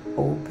Lord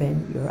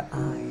open your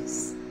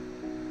eyes.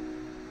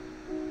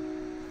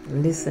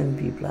 Listen,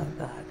 people of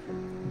God.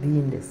 Be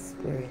in the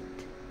Spirit.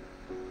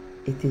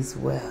 It is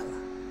well.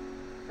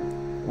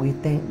 We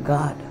thank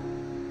God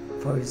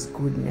for His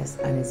goodness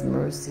and His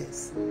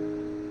mercies.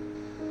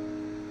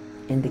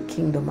 In the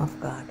kingdom of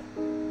God,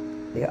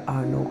 there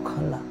are no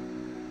color.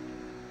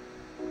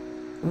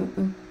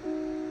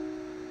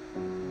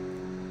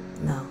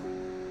 No.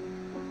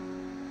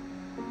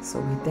 So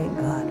we thank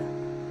God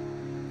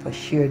for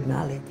shared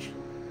knowledge.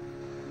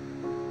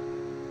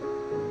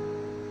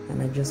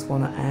 And I just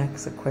want to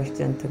ask a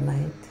question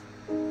tonight.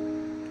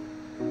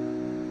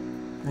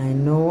 I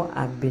know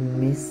I've been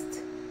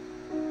missed,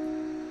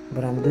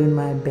 but I'm doing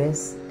my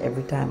best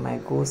every time I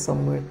go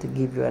somewhere to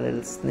give you a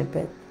little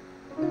snippet.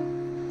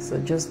 So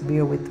just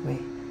bear with me.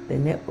 The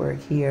network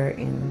here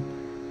in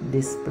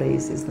this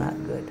place is not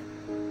good.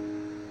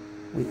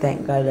 We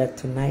thank God that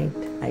tonight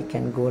I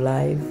can go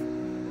live.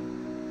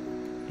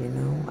 You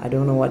know, I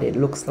don't know what it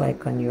looks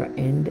like on your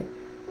end,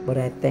 but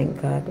I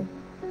thank God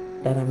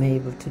that I'm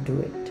able to do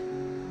it.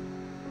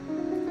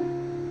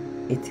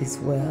 It is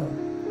well.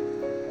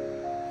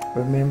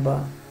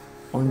 Remember,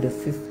 on the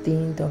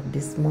 15th of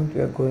this month,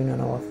 we are going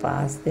on our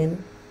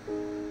fasting.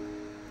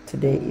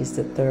 Today is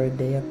the 3rd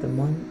day of the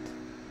month,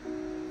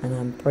 and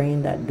I'm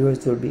praying that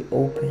doors will be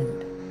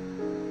opened.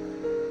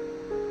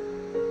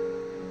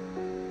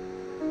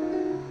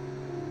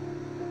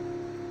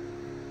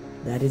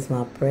 That is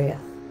my prayer,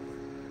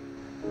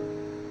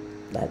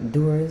 that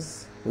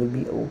doors will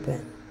be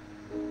open.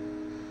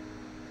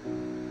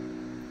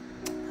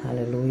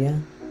 Hallelujah.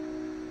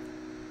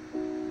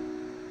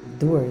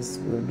 Doors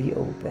will be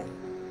open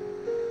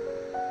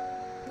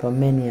for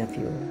many of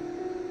you.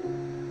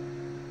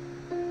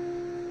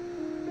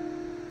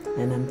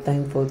 And I'm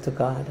thankful to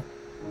God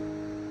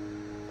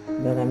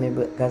that I'm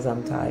able, because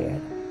I'm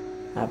tired.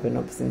 I've been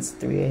up since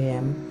 3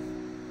 a.m.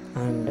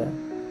 and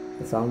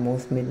it's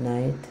almost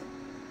midnight.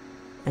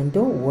 And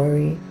don't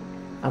worry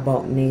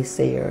about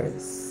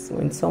naysayers.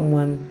 When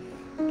someone,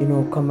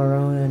 come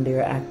around and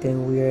they're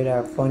acting weird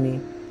or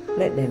funny,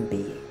 let them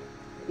be.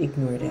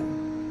 Ignore them.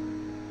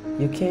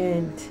 You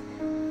can't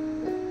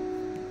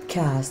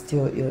cast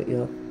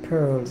your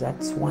pearls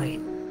at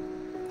swine.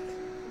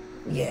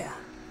 Yeah.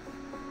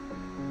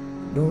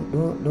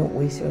 Don't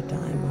waste your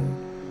time on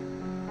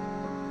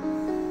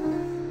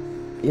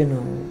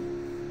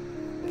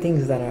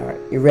things that are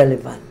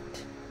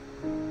irrelevant.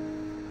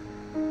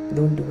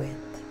 Don't do it.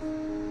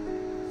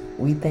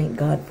 We thank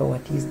God for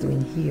what He's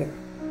doing here.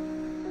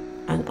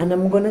 And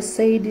I'm gonna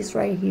say this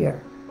right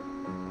here.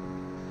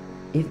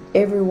 If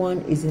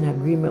everyone is in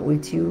agreement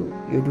with you,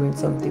 you're doing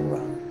something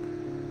wrong.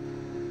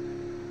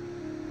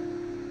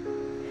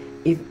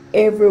 If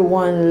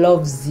everyone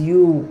loves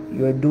you,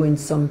 you're doing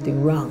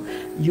something wrong.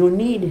 You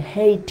need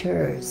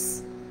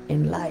haters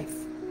in life.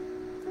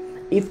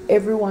 If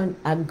everyone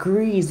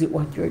agrees with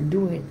what you're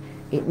doing,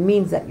 it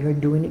means that you're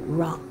doing it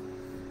wrong.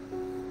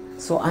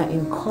 So I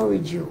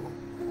encourage you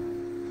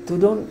to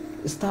don't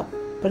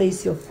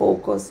place your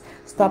focus,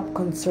 stop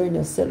concerning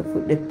yourself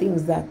with the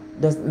things that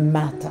doesn't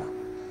matter.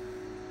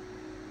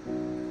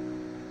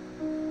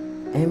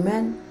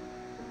 Amen.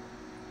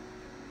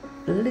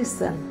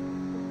 Listen.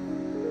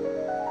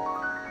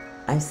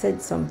 I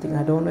said something,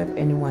 I don't know if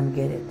anyone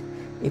get it.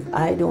 If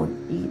I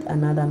don't eat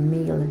another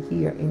meal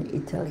here in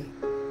Italy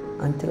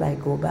until I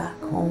go back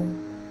home,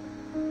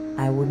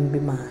 I wouldn't be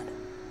mad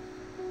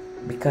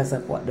because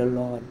of what the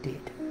Lord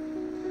did.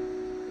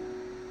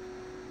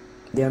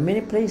 There are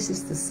many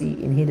places to see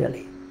in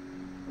Italy.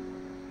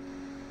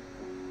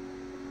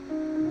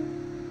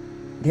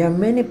 There are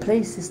many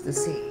places to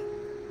see.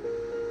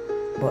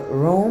 But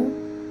Rome,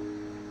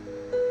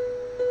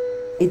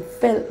 it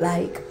felt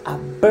like a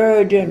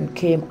burden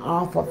came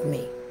off of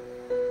me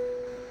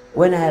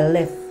when I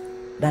left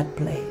that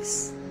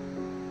place.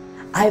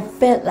 I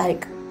felt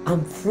like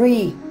I'm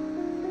free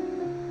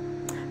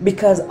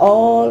because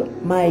all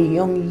my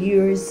young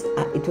years,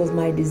 it was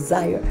my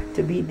desire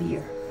to be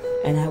there.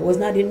 And I was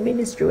not in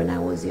ministry when I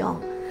was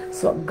young.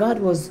 So God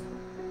was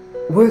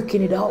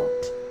working it out.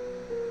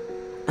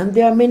 And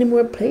there are many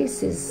more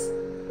places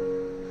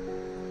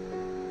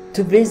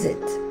to visit.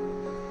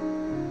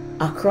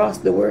 across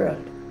the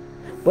world.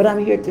 But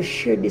I'm here to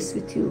share this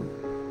with you.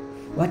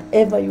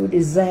 Whatever you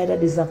desire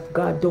that is of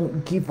God,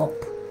 don't give up.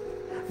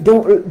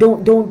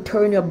 Don't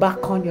turn your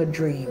back on your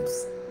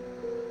dreams.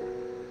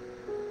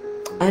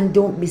 And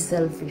don't be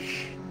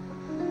selfish.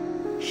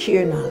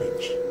 Share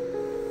knowledge.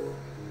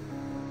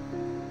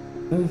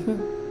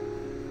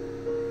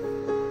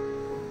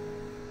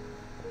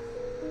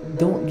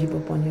 Don't give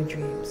up on your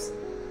dreams.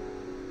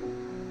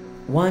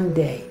 One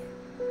day,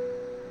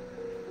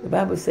 the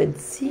Bible said,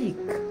 seek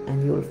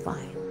and you'll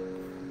find.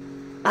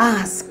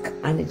 Ask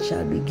and it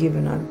shall be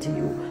given unto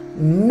you.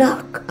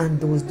 Knock and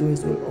those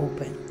doors will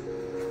open.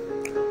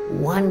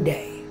 One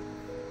day.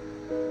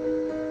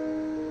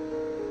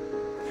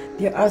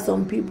 There are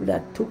some people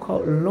that took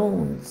out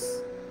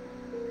loans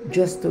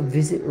just to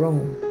visit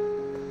Rome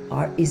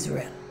or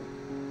Israel.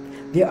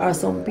 There are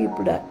some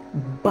people that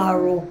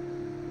borrow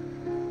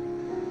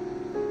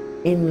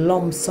in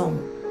lump sum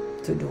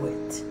to do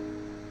it.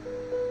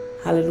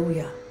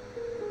 Hallelujah.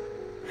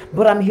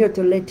 But I'm here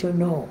to let you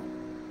know,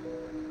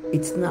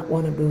 it's not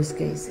one of those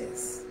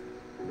cases.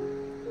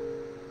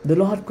 The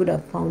Lord could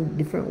have found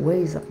different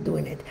ways of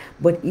doing it,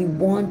 but He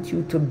wants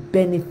you to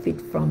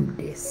benefit from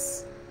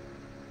this.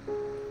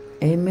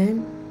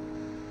 Amen.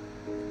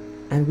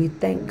 And we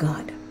thank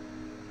God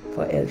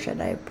for El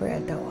Shaddai Prayer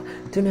Tower.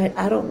 Tonight,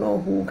 I don't know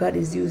who God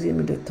is using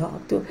me to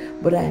talk to,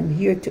 but I am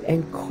here to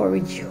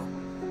encourage you.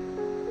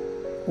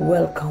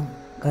 Welcome.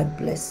 God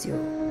bless you.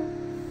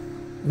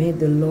 May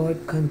the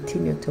Lord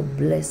continue to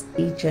bless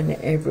each and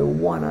every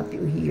one of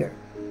you here.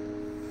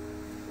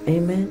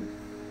 Amen.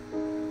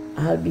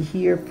 I'll be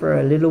here for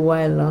a little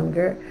while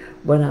longer,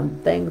 but I'm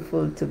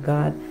thankful to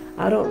God.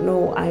 I don't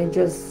know, I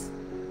just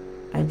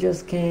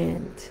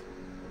can't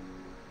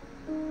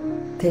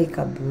take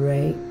a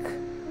break.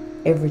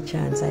 Every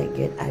chance I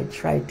get, I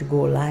try to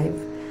go live,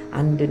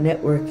 and the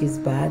network is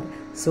bad,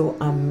 so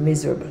I'm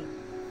miserable.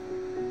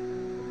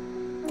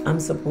 I'm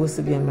supposed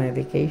to be on my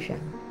vacation.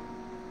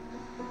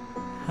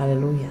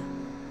 Hallelujah.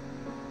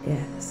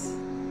 Yes.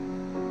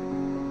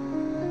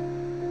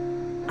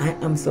 I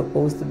am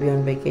supposed to be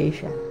on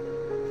vacation.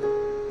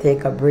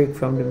 Take a break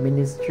from the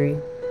ministry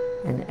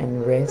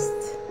and rest.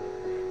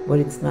 But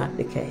it's not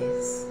the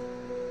case.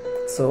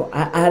 So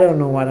I don't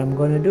know what I'm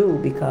going to do,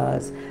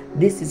 because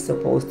this is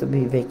supposed to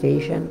be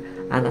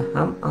vacation and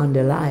I'm on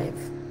the live.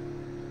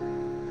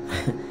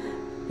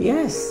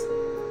 Yes.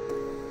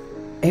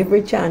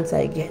 Every chance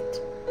I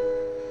get.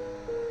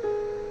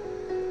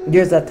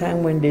 There's a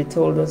time when they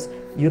told us,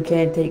 you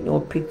can't take no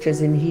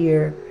pictures in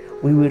here.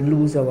 We will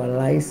lose our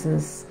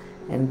license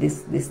and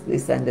this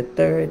and the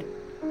third.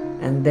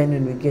 And then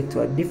when we get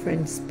to a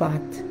different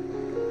spot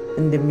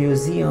in the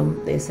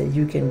museum, they said,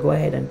 you can go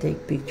ahead and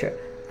take picture.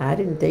 I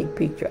didn't take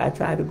picture. I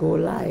tried to go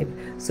live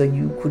so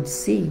you could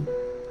see.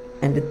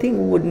 And the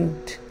thing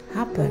wouldn't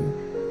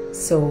happen.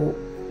 So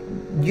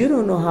you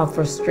don't know how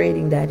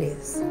frustrating that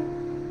is.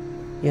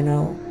 You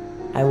know,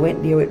 I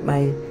went there with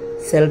my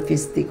selfie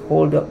stick,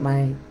 hold up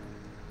my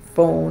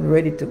phone,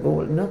 ready to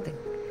go, nothing.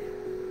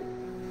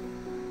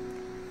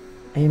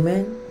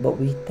 Amen. But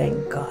we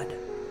thank God.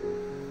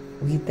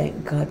 We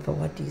thank God for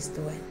what He's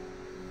doing.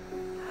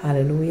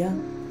 Hallelujah.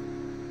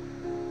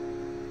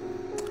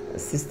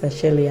 Sister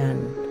Shelly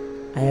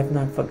Ann, I have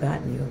not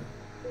forgotten you,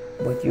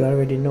 but you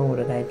already know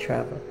that I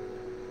travel.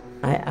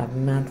 I have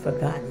not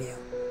forgotten you.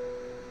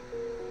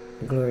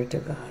 Glory to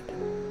God.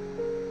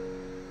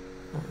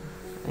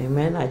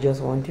 Amen. I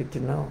just want you to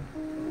know.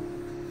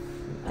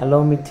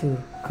 Allow me to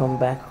come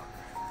back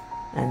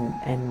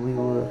and we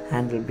will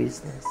handle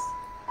business.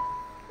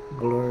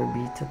 Glory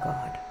be to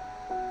God.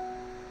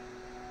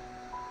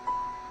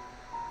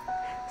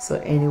 So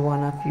any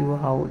one of you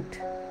out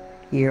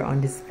here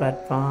on this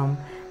platform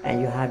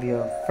and you have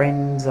your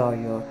friends or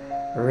your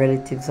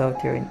relatives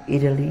out here in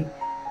Italy,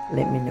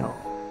 let me know.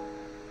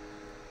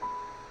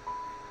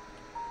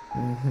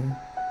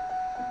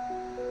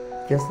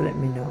 Just let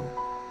me know.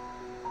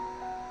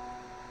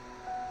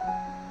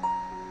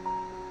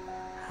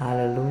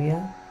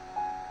 Hallelujah.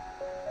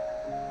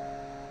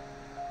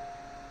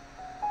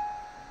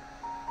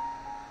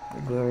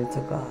 Glory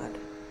to God.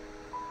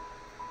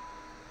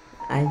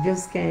 I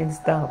just can't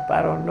stop.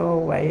 I don't know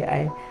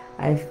why.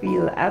 I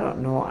feel, I don't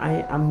know,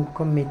 I am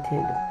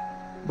committed.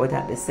 But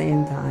at the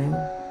same time,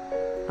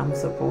 I'm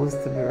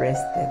supposed to be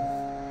rested.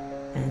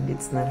 And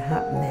it's not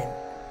happening.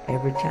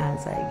 Every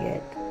chance I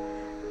get,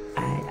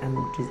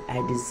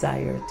 I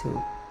desire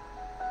to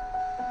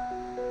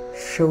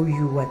show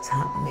you what's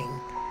happening.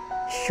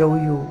 Show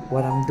you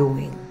what I'm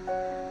doing.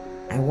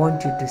 I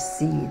want you to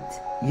see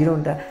it. You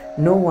don't.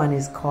 No one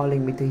is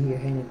calling me to hear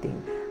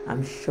anything.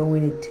 I'm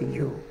showing it to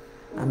you.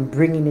 I'm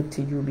bringing it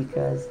to you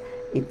because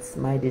it's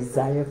my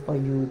desire for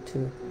you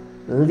to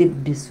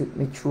live this with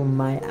me through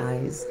my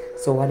eyes.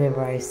 So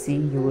whatever I see,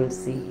 you will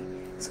see.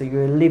 So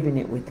you're living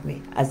it with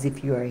me as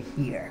if you are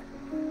here.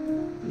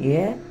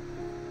 Yeah?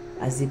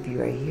 As if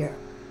you are here.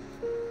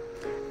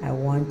 I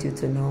want you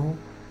to know,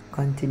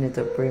 continue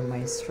to pray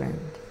my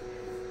strength.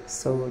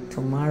 So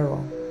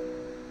tomorrow,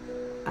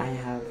 I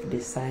have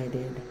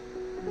decided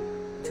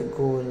to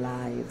go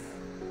live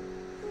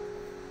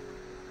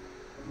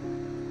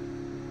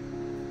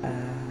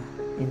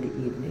in the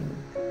evening,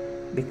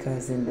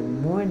 because in the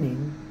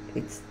morning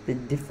it's the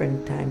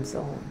different time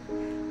zone.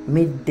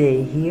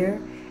 Midday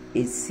here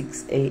is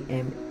 6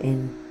 a.m.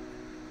 in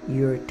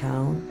your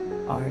town,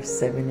 or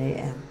 7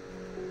 a.m.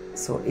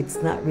 So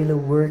it's not really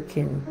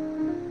working.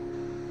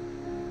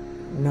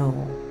 No.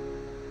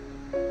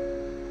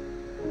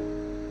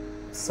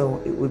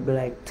 So it would be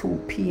like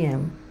 2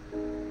 p.m.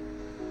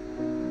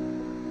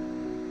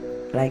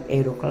 like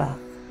 8 o'clock.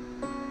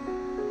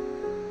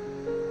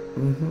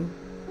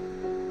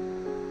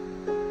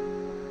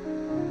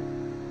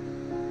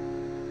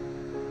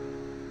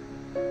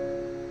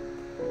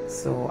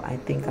 So I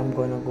think I'm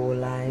gonna go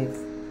live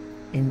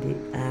in the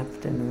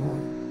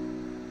afternoon.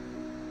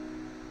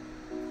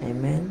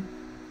 Amen.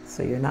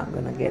 So you're not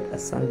gonna get a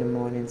Sunday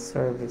morning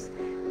service,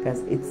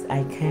 because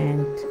I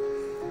can't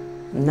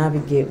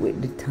navigate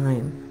with the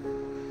time.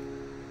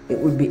 It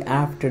would be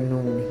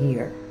afternoon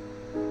here.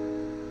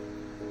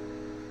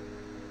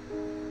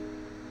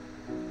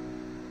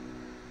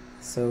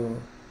 So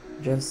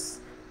just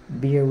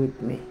bear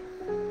with me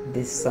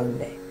this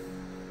Sunday.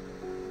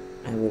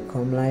 I will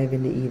come live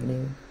in the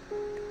evening.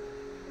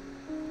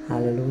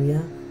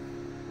 Hallelujah.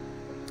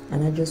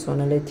 And I just want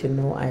to let you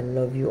know I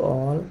love you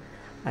all.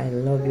 I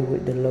love you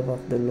with the love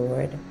of the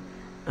Lord.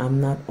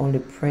 I'm not only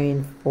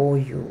praying for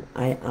you,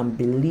 I am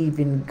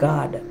believing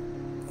God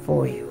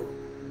for you.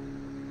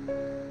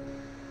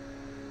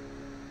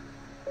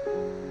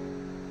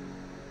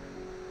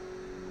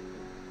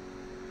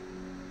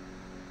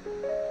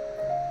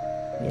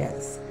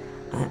 Yes,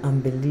 I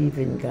am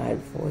believing God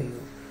for you.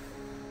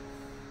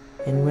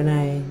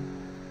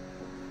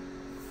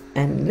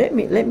 And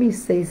let me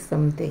say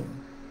something.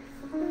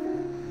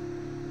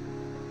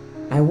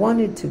 I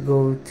wanted to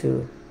go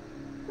to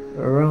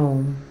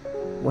Rome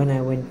when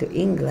I went to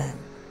England.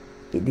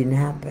 It didn't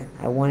happen.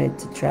 I wanted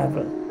to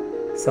travel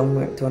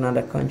somewhere to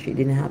another country. It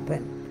didn't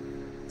happen.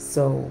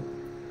 So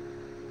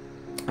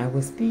I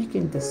was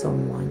speaking to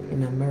someone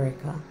in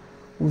America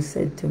who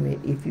said to me,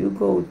 if you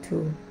go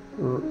to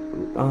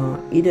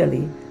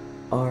Italy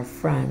or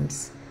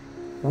France,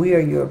 wear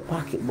your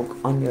pocketbook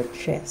on your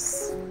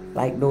chest,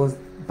 like those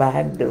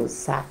bags, those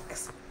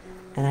sacks.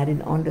 And I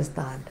didn't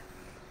understand.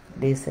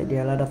 They said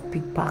there are a lot of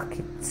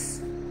pickpockets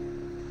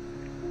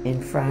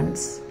in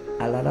France,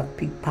 a lot of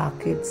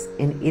pickpockets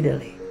in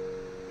Italy.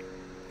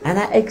 And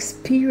I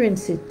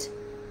experienced it.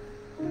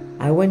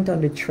 I went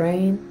on the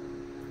train,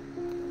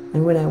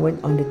 and when I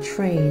went on the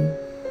train,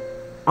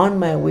 on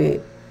my way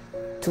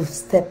to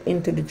step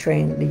into the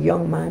train, the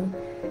young man,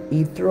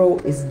 he threw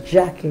his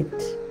jacket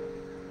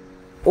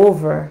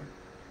over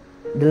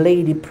the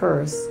lady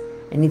purse,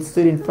 and he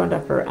stood in front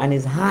of her, and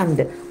his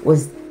hand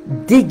was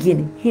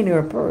digging in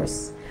her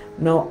purse.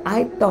 Now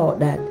I thought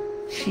that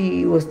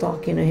she was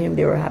talking to him,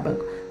 they were having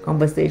a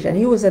conversation.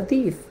 He was a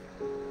thief.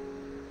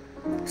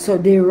 So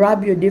they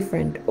rob you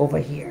different over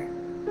here.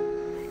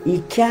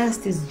 He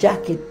cast his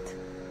jacket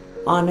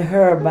on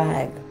her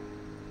bag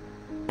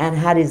and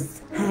had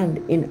his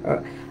hand in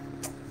her,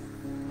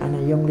 and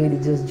a young lady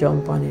just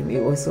jumped on him.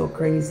 It was so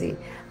crazy.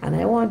 And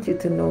I want you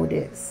to know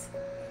this.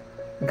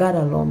 God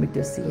allowed me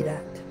to see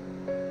that.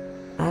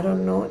 I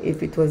don't know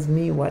if it was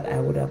me what I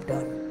would have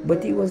done,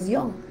 but he was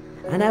young,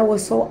 and I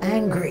was so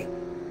angry.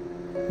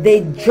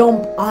 They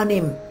jumped on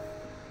him.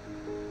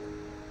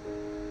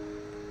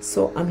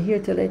 So I'm here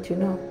to let you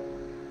know,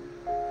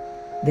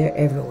 they're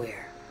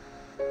everywhere.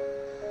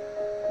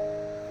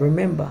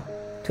 Remember,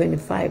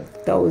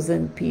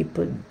 25,000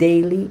 people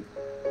daily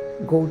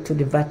go to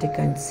the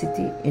Vatican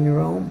City in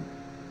Rome.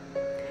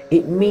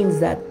 It means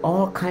that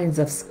all kinds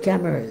of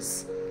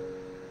scammers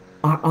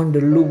are on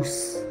the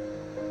loose.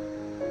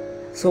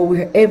 So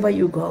wherever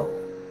you go,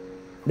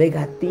 they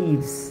got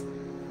thieves.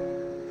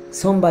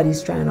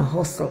 Somebody's trying to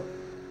hustle.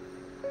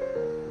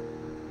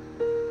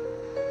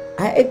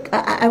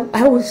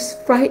 I was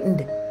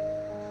frightened.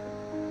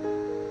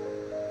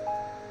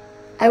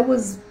 I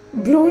was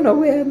blown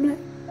away. I'm like,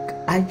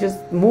 I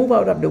just moved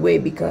out of the way,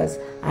 because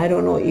I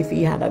don't know if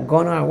he had a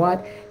gun or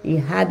what. He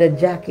had a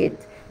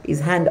jacket, his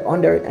hand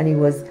under it, and he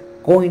was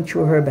going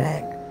through her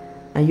bag.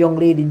 A young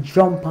lady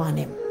jumped on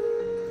him.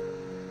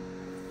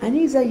 And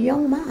he's a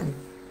young man.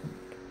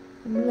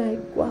 I'm like,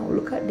 wow,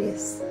 look at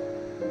this.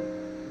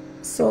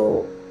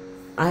 So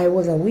I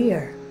was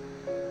aware.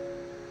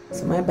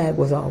 So my bag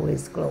was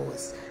always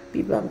closed.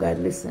 People of God,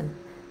 listen.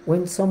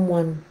 When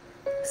someone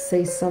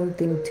says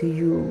something to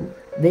you,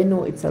 they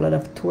know it's a lot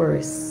of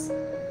tourists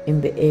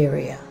in the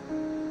area.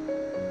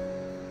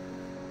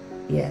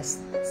 Yes.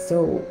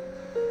 So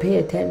pay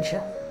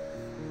attention.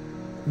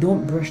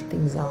 Don't brush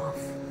things off.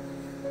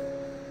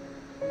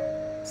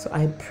 So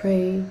I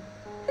pray.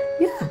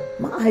 Yeah,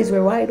 my eyes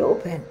were wide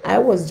open. I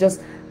was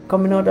just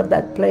coming out of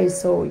that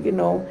place. So,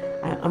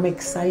 I'm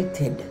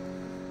excited.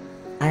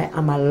 I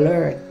am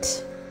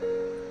alert.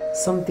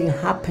 Something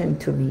happened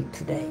to me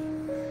today.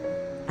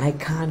 I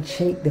can't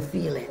shake the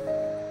feeling.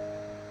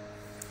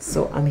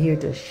 So I'm here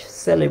to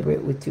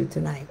celebrate with you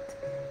tonight.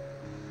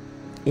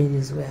 It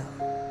is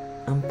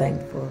well. I'm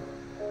thankful.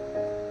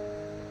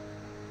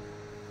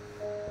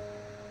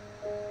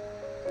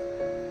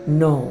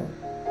 No,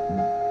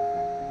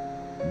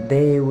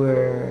 they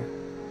were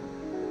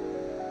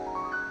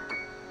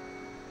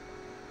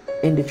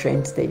in the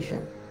train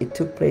station. It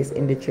took place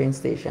in the train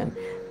station.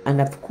 And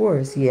of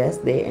course, yes,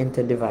 they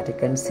entered the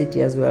Vatican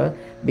City as well,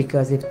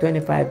 because if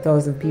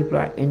 25,000 people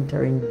are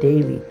entering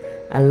daily,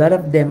 a lot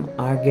of them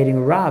are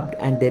getting robbed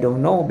and they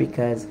don't know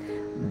because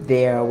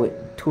they are with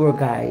tour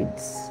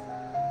guides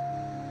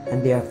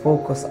and they are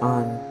focused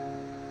on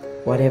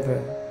whatever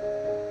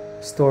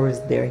stories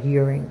they're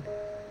hearing.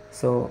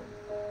 So,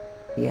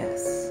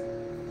 yes,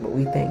 but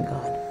we thank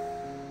God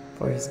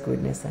for His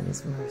goodness and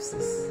His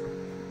mercies.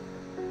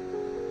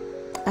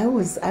 I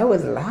was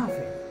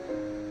laughing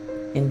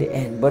in the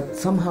end, but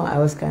somehow I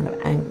was kind of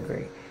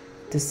angry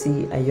to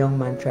see a young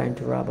man trying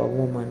to rob a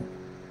woman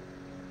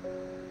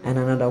and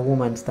another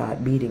woman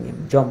start beating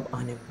him, jump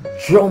on him,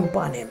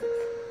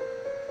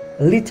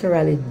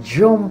 literally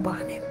jump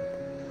on him.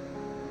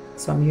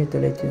 So I'm here to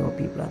let you know,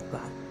 people of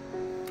God,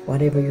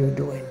 whatever you're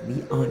doing,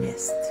 be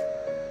honest,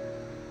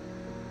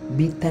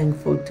 be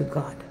thankful to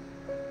God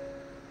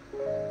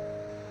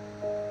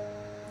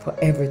for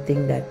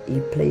everything that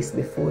He placed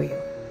before you.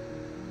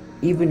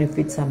 Even if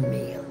it's a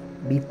meal,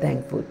 be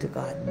thankful to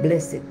God.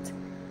 Bless it.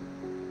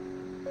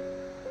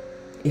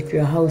 If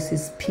your house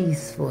is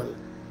peaceful,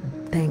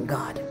 thank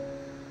God.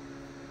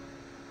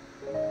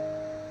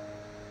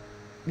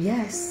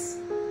 Yes.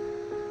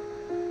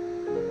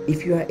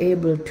 If you are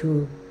able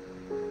to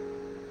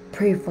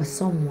pray for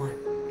someone,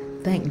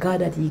 thank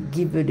God that He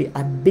gave you the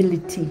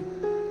ability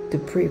to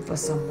pray for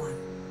someone.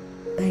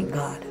 Thank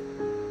God.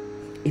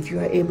 If you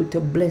are able to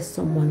bless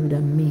someone with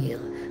a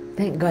meal,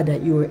 thank God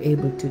that you were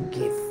able to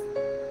give.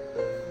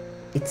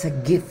 It's a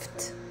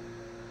gift.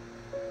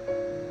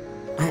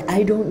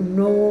 I don't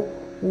know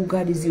who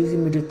God is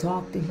using me to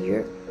talk to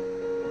here,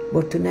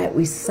 but tonight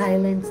we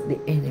silence the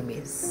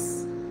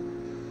enemies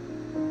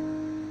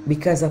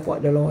because of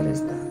what the Lord has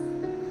done.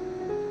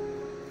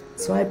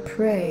 So I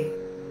pray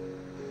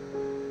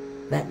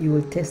that you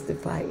will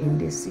testify in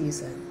this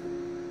season,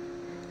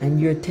 and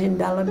your $10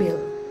 bill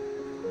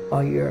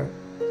or your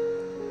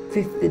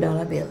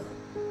 $50 bill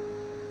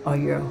or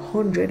your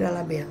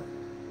 $100 bill,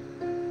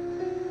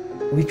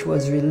 which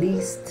was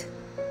released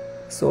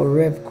so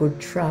Rev could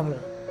travel,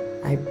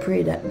 I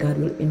pray that God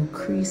will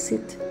increase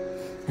it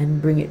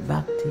and bring it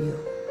back to you.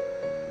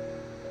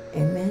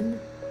 Amen.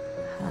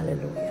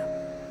 Hallelujah.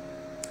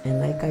 And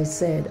like I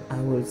said, I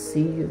will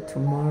see you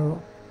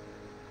tomorrow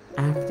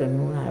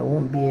afternoon. I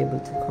won't be able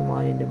to come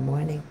on in the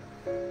morning.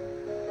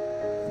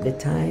 The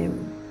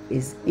time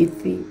is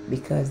iffy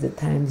because the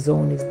time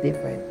zone is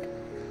different.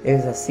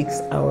 There's a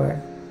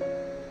 6-hour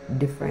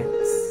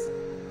difference.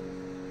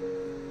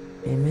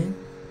 Amen.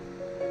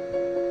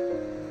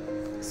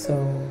 So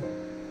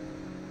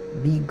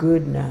be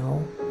good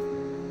now,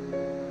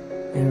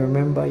 and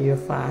remember your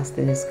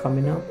fasting is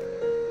coming up.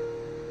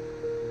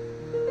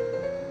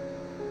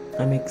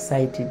 I'm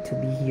excited to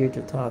be here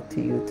to talk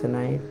to you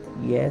tonight.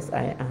 Yes,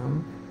 I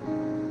am,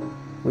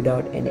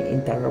 without any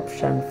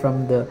interruption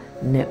from the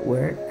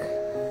network.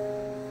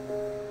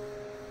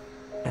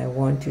 I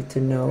want you to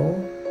know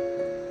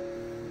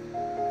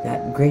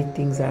that great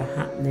things are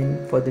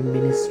happening for the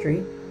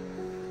ministry,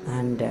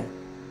 and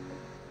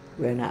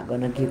we're not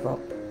gonna give up.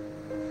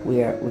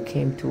 We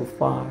came too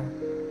far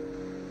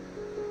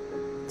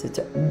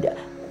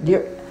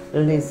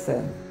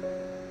listen,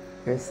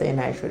 you're saying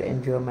I should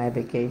enjoy my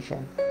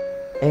vacation.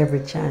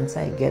 Every chance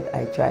I get,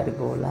 I try to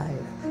go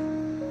live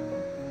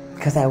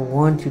because I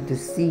want you to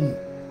see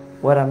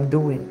what I'm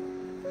doing.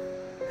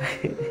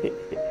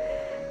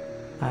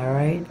 All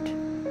right.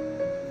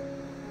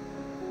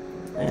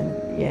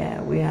 And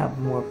yeah, we have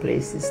more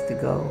places to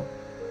go,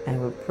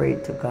 and we pray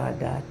to God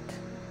that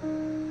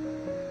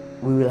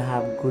we will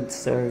have good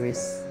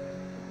service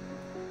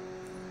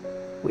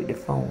with the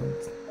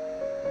phones.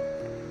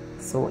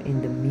 So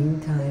in the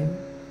meantime,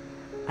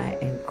 I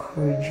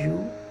encourage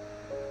you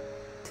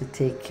to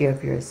take care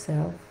of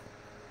yourself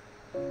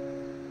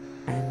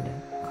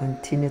and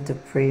continue to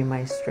pray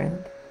my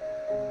strength.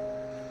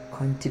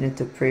 Continue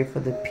to pray for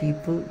the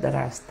people that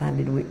are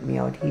standing with me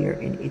out here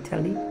in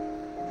Italy.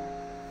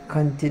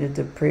 Continue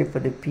to pray for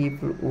the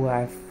people who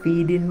are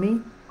feeding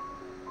me.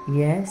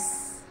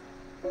 Yes,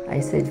 I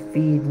said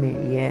feed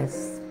me,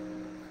 yes.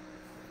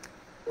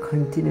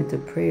 Continue to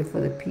pray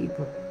for the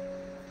people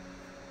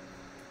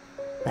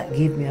that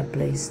give me a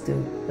place to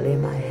lay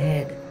my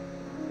head.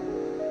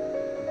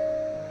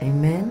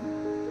 Amen.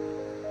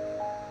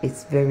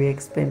 It's very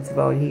expensive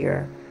out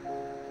here.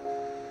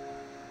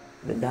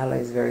 The dollar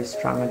is very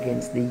strong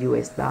against the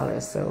US dollar,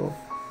 so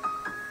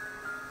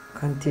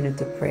continue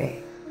to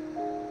pray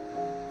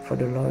for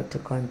the Lord to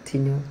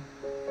continue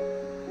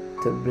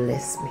to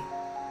bless me.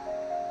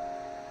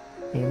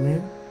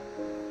 Amen.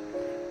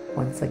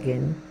 Once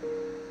again,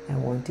 I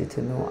want you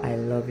to know I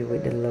love you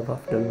with the love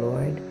of the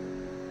Lord.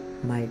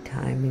 My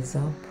time is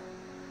up.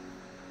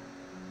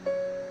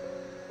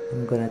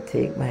 I'm gonna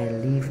take my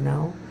leave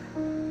now.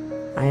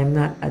 I am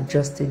not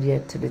adjusted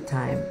yet to the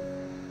time,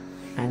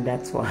 and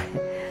that's why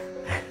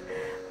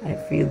I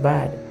feel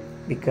bad,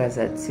 because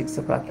at 6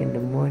 o'clock in the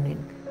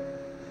morning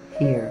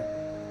here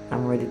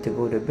I'm ready to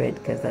go to bed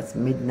because that's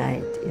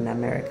midnight in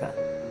America.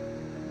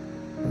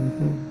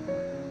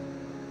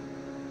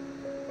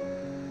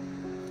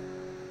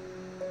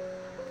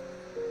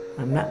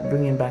 I'm not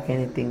bringing back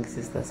anything,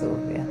 Sister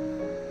Sophia.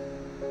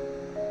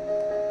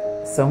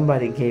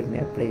 Somebody gave me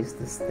a place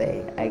to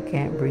stay. I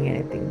can't bring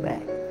anything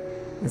back.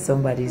 And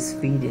somebody's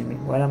feeding me.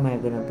 What am I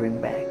going to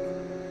bring back?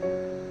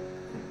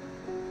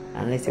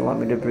 Unless you want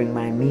me to bring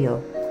my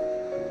meal.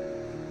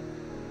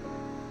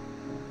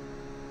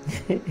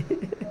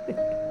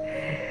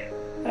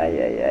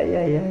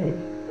 Ay.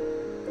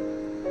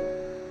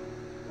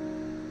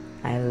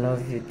 I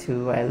love you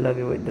too. I love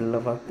you with the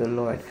love of the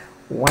Lord.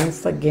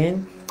 Once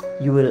again,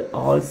 you will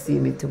all see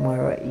me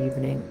tomorrow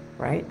evening,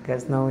 right?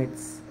 Because now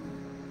it's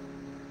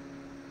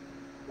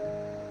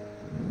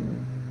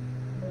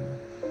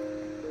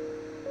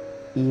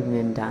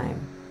evening time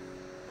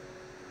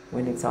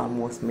when it's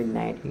almost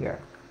midnight here.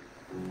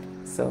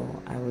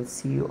 So I will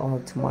see you all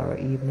tomorrow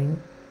evening.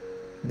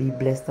 Be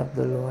blessed of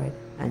the Lord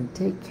and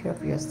take care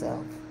of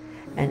yourself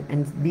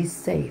and be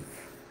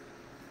safe.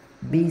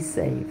 Be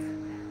safe.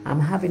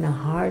 I'm having a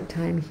hard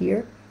time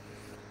here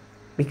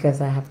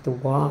because I have to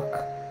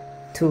walk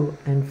to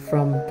and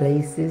from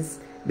places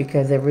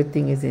because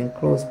everything is in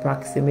close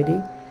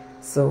proximity.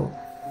 So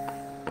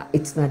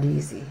it's not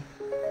easy.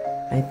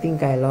 I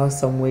think I lost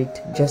some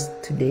weight just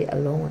today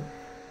alone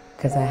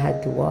because I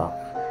had to walk,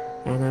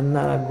 and I'm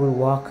not a good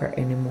walker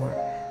anymore.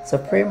 So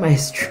pray my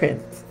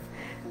strength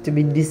to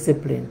be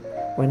disciplined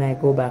when I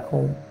go back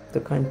home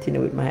to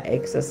continue with my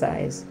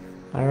exercise.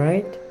 All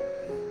right?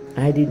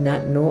 I did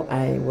not know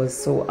I was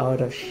so out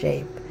of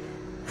shape.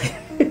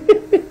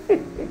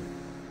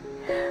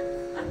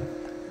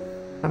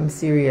 I'm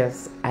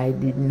serious. I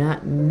did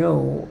not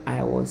know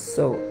I was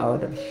so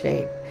out of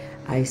shape.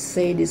 I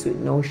say this with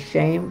no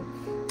shame.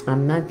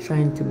 I'm not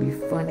trying to be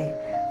funny.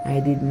 I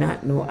did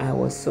not know I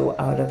was so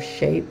out of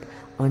shape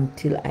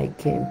until I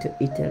came to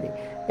Italy.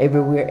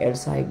 Everywhere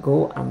else I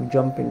go, I'm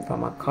jumping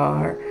from a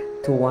car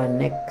to one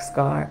next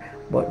car.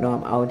 But now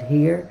I'm out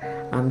here.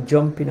 I'm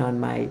jumping on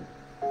my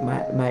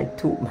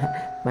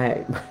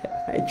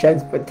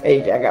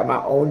transportation. I got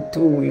my own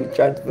two-wheel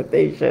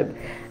transportation.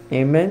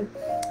 Amen.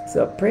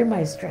 So pray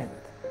my strength.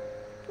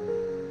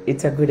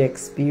 It's a good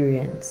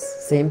experience.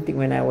 Same thing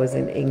when I was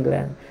in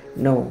England.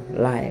 No,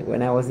 lie.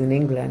 When I was in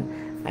England,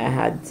 I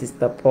had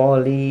Sister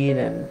Pauline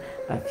and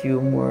a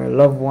few more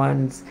loved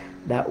ones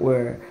that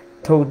were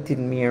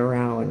toting me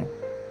around.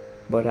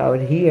 But out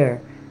here,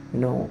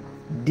 no.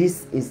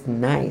 This is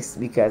nice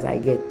because I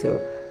get to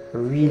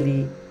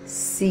really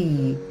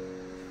see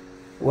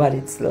what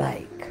it's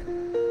like.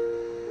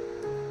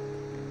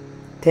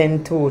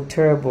 10-toe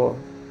turbo.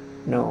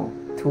 No,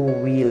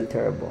 two-wheel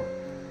turbo.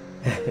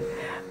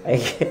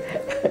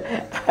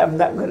 I'm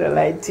not gonna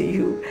lie to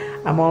you.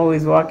 I'm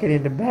always walking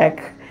in the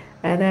back,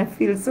 and I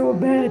feel so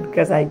bad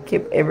because I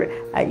keep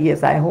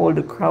I hold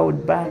the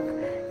crowd back,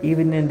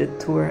 even in the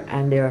tour,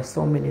 and there are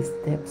so many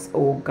steps.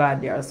 Oh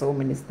God, there are so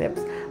many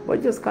steps.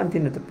 But just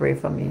continue to pray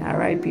for me, all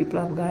right, people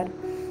of God.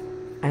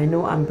 I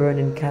know I'm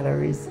burning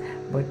calories,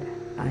 but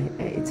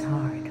it's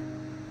hard.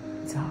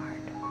 It's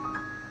hard.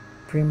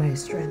 Pray my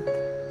strength.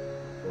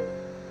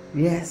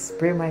 Yes,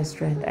 pray my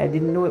strength. I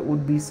didn't know it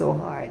would be so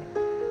hard.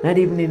 Not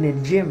even in the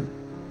gym,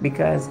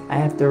 because I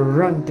have to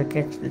run to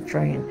catch the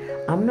train.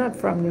 I'm not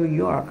from New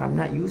York. I'm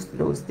not used to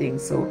those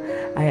things. So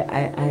I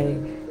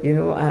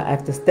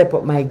have to step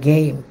up my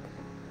game.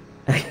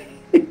 I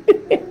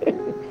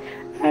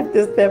have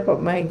to step up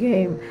my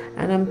game.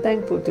 And I'm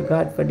thankful to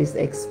God for this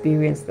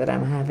experience that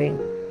I'm having.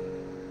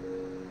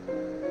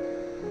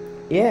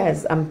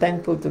 Yes, I'm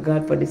thankful to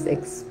God for this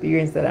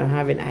experience that I'm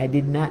having. I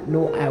did not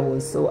know I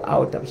was so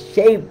out of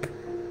shape.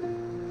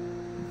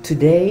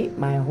 Today,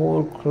 my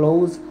whole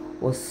clothes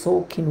was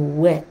soaking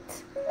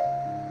wet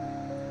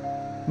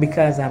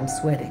because I'm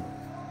sweating.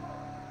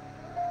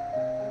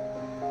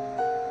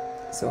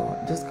 So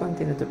just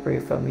continue to pray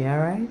for me, all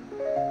right?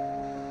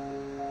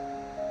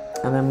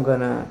 And I'm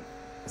gonna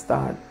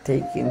start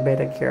taking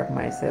better care of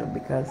myself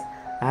because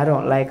I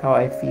don't like how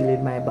I feel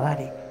in my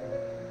body.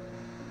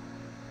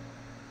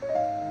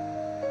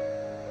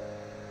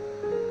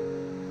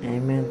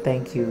 Amen.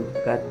 Thank you.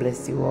 God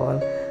bless you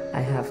all. I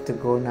have to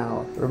go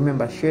now.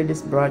 Remember, share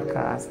this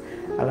broadcast.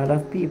 A lot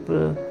of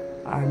people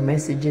are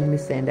messaging me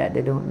saying that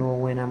they don't know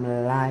when I'm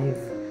live.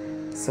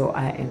 So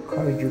I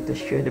encourage you to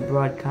share the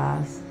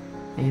broadcast.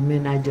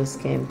 Amen. I just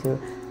came to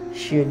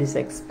share this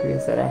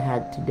experience that I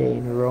had today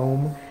in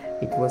Rome.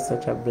 It was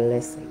such a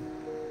blessing.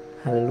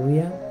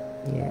 Hallelujah.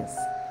 Yes.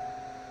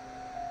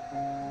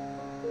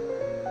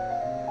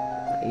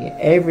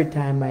 Every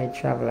time I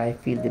travel, I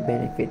feel the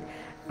benefit.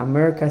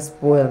 America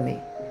spoiled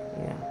me.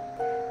 Yeah.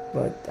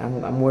 But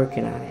I'm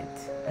working on it.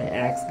 I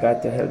ask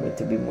God to help me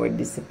to be more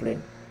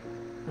disciplined.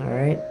 All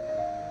right.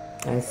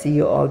 I'll see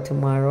you all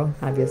tomorrow.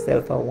 Have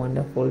yourself a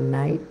wonderful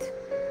night,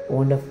 a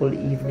wonderful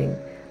evening.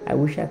 I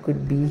wish I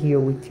could be here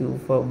with you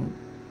for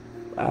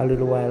a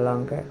little while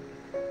longer,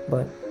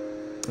 but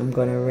I'm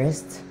going to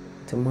rest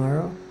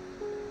tomorrow.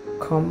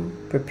 Come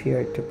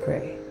prepared to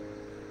pray.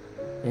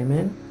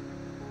 Amen.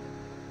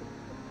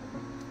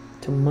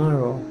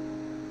 tomorrow,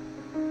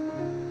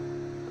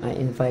 I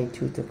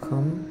invite you to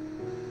come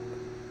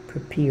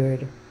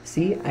prepared.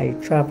 See, I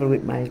travel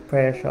with my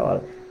prayer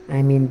shawl.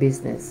 I'm in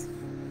business.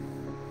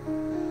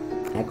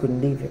 I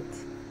couldn't leave it.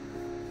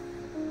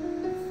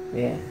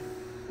 Yeah.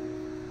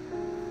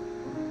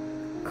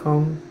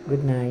 Come,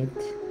 good night.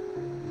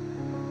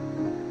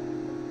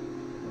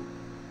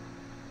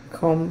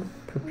 Come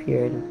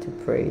prepared to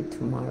pray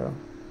tomorrow.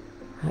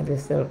 Have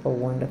yourself a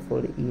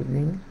wonderful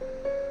evening.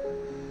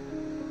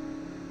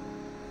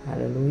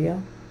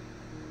 Hallelujah.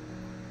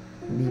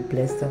 Be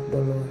blessed of the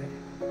Lord.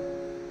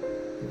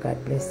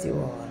 God bless you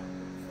all.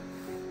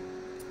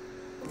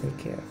 Take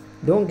care.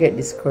 Don't get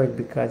discouraged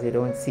because you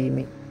don't see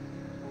me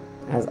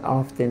as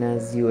often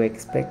as you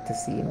expect to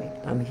see me.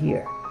 I'm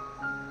here.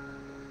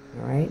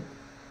 Alright?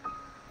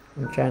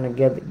 I'm trying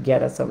to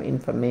gather some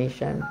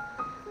information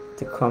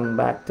to come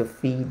back to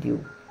feed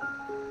you.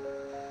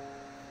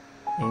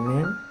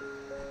 Amen.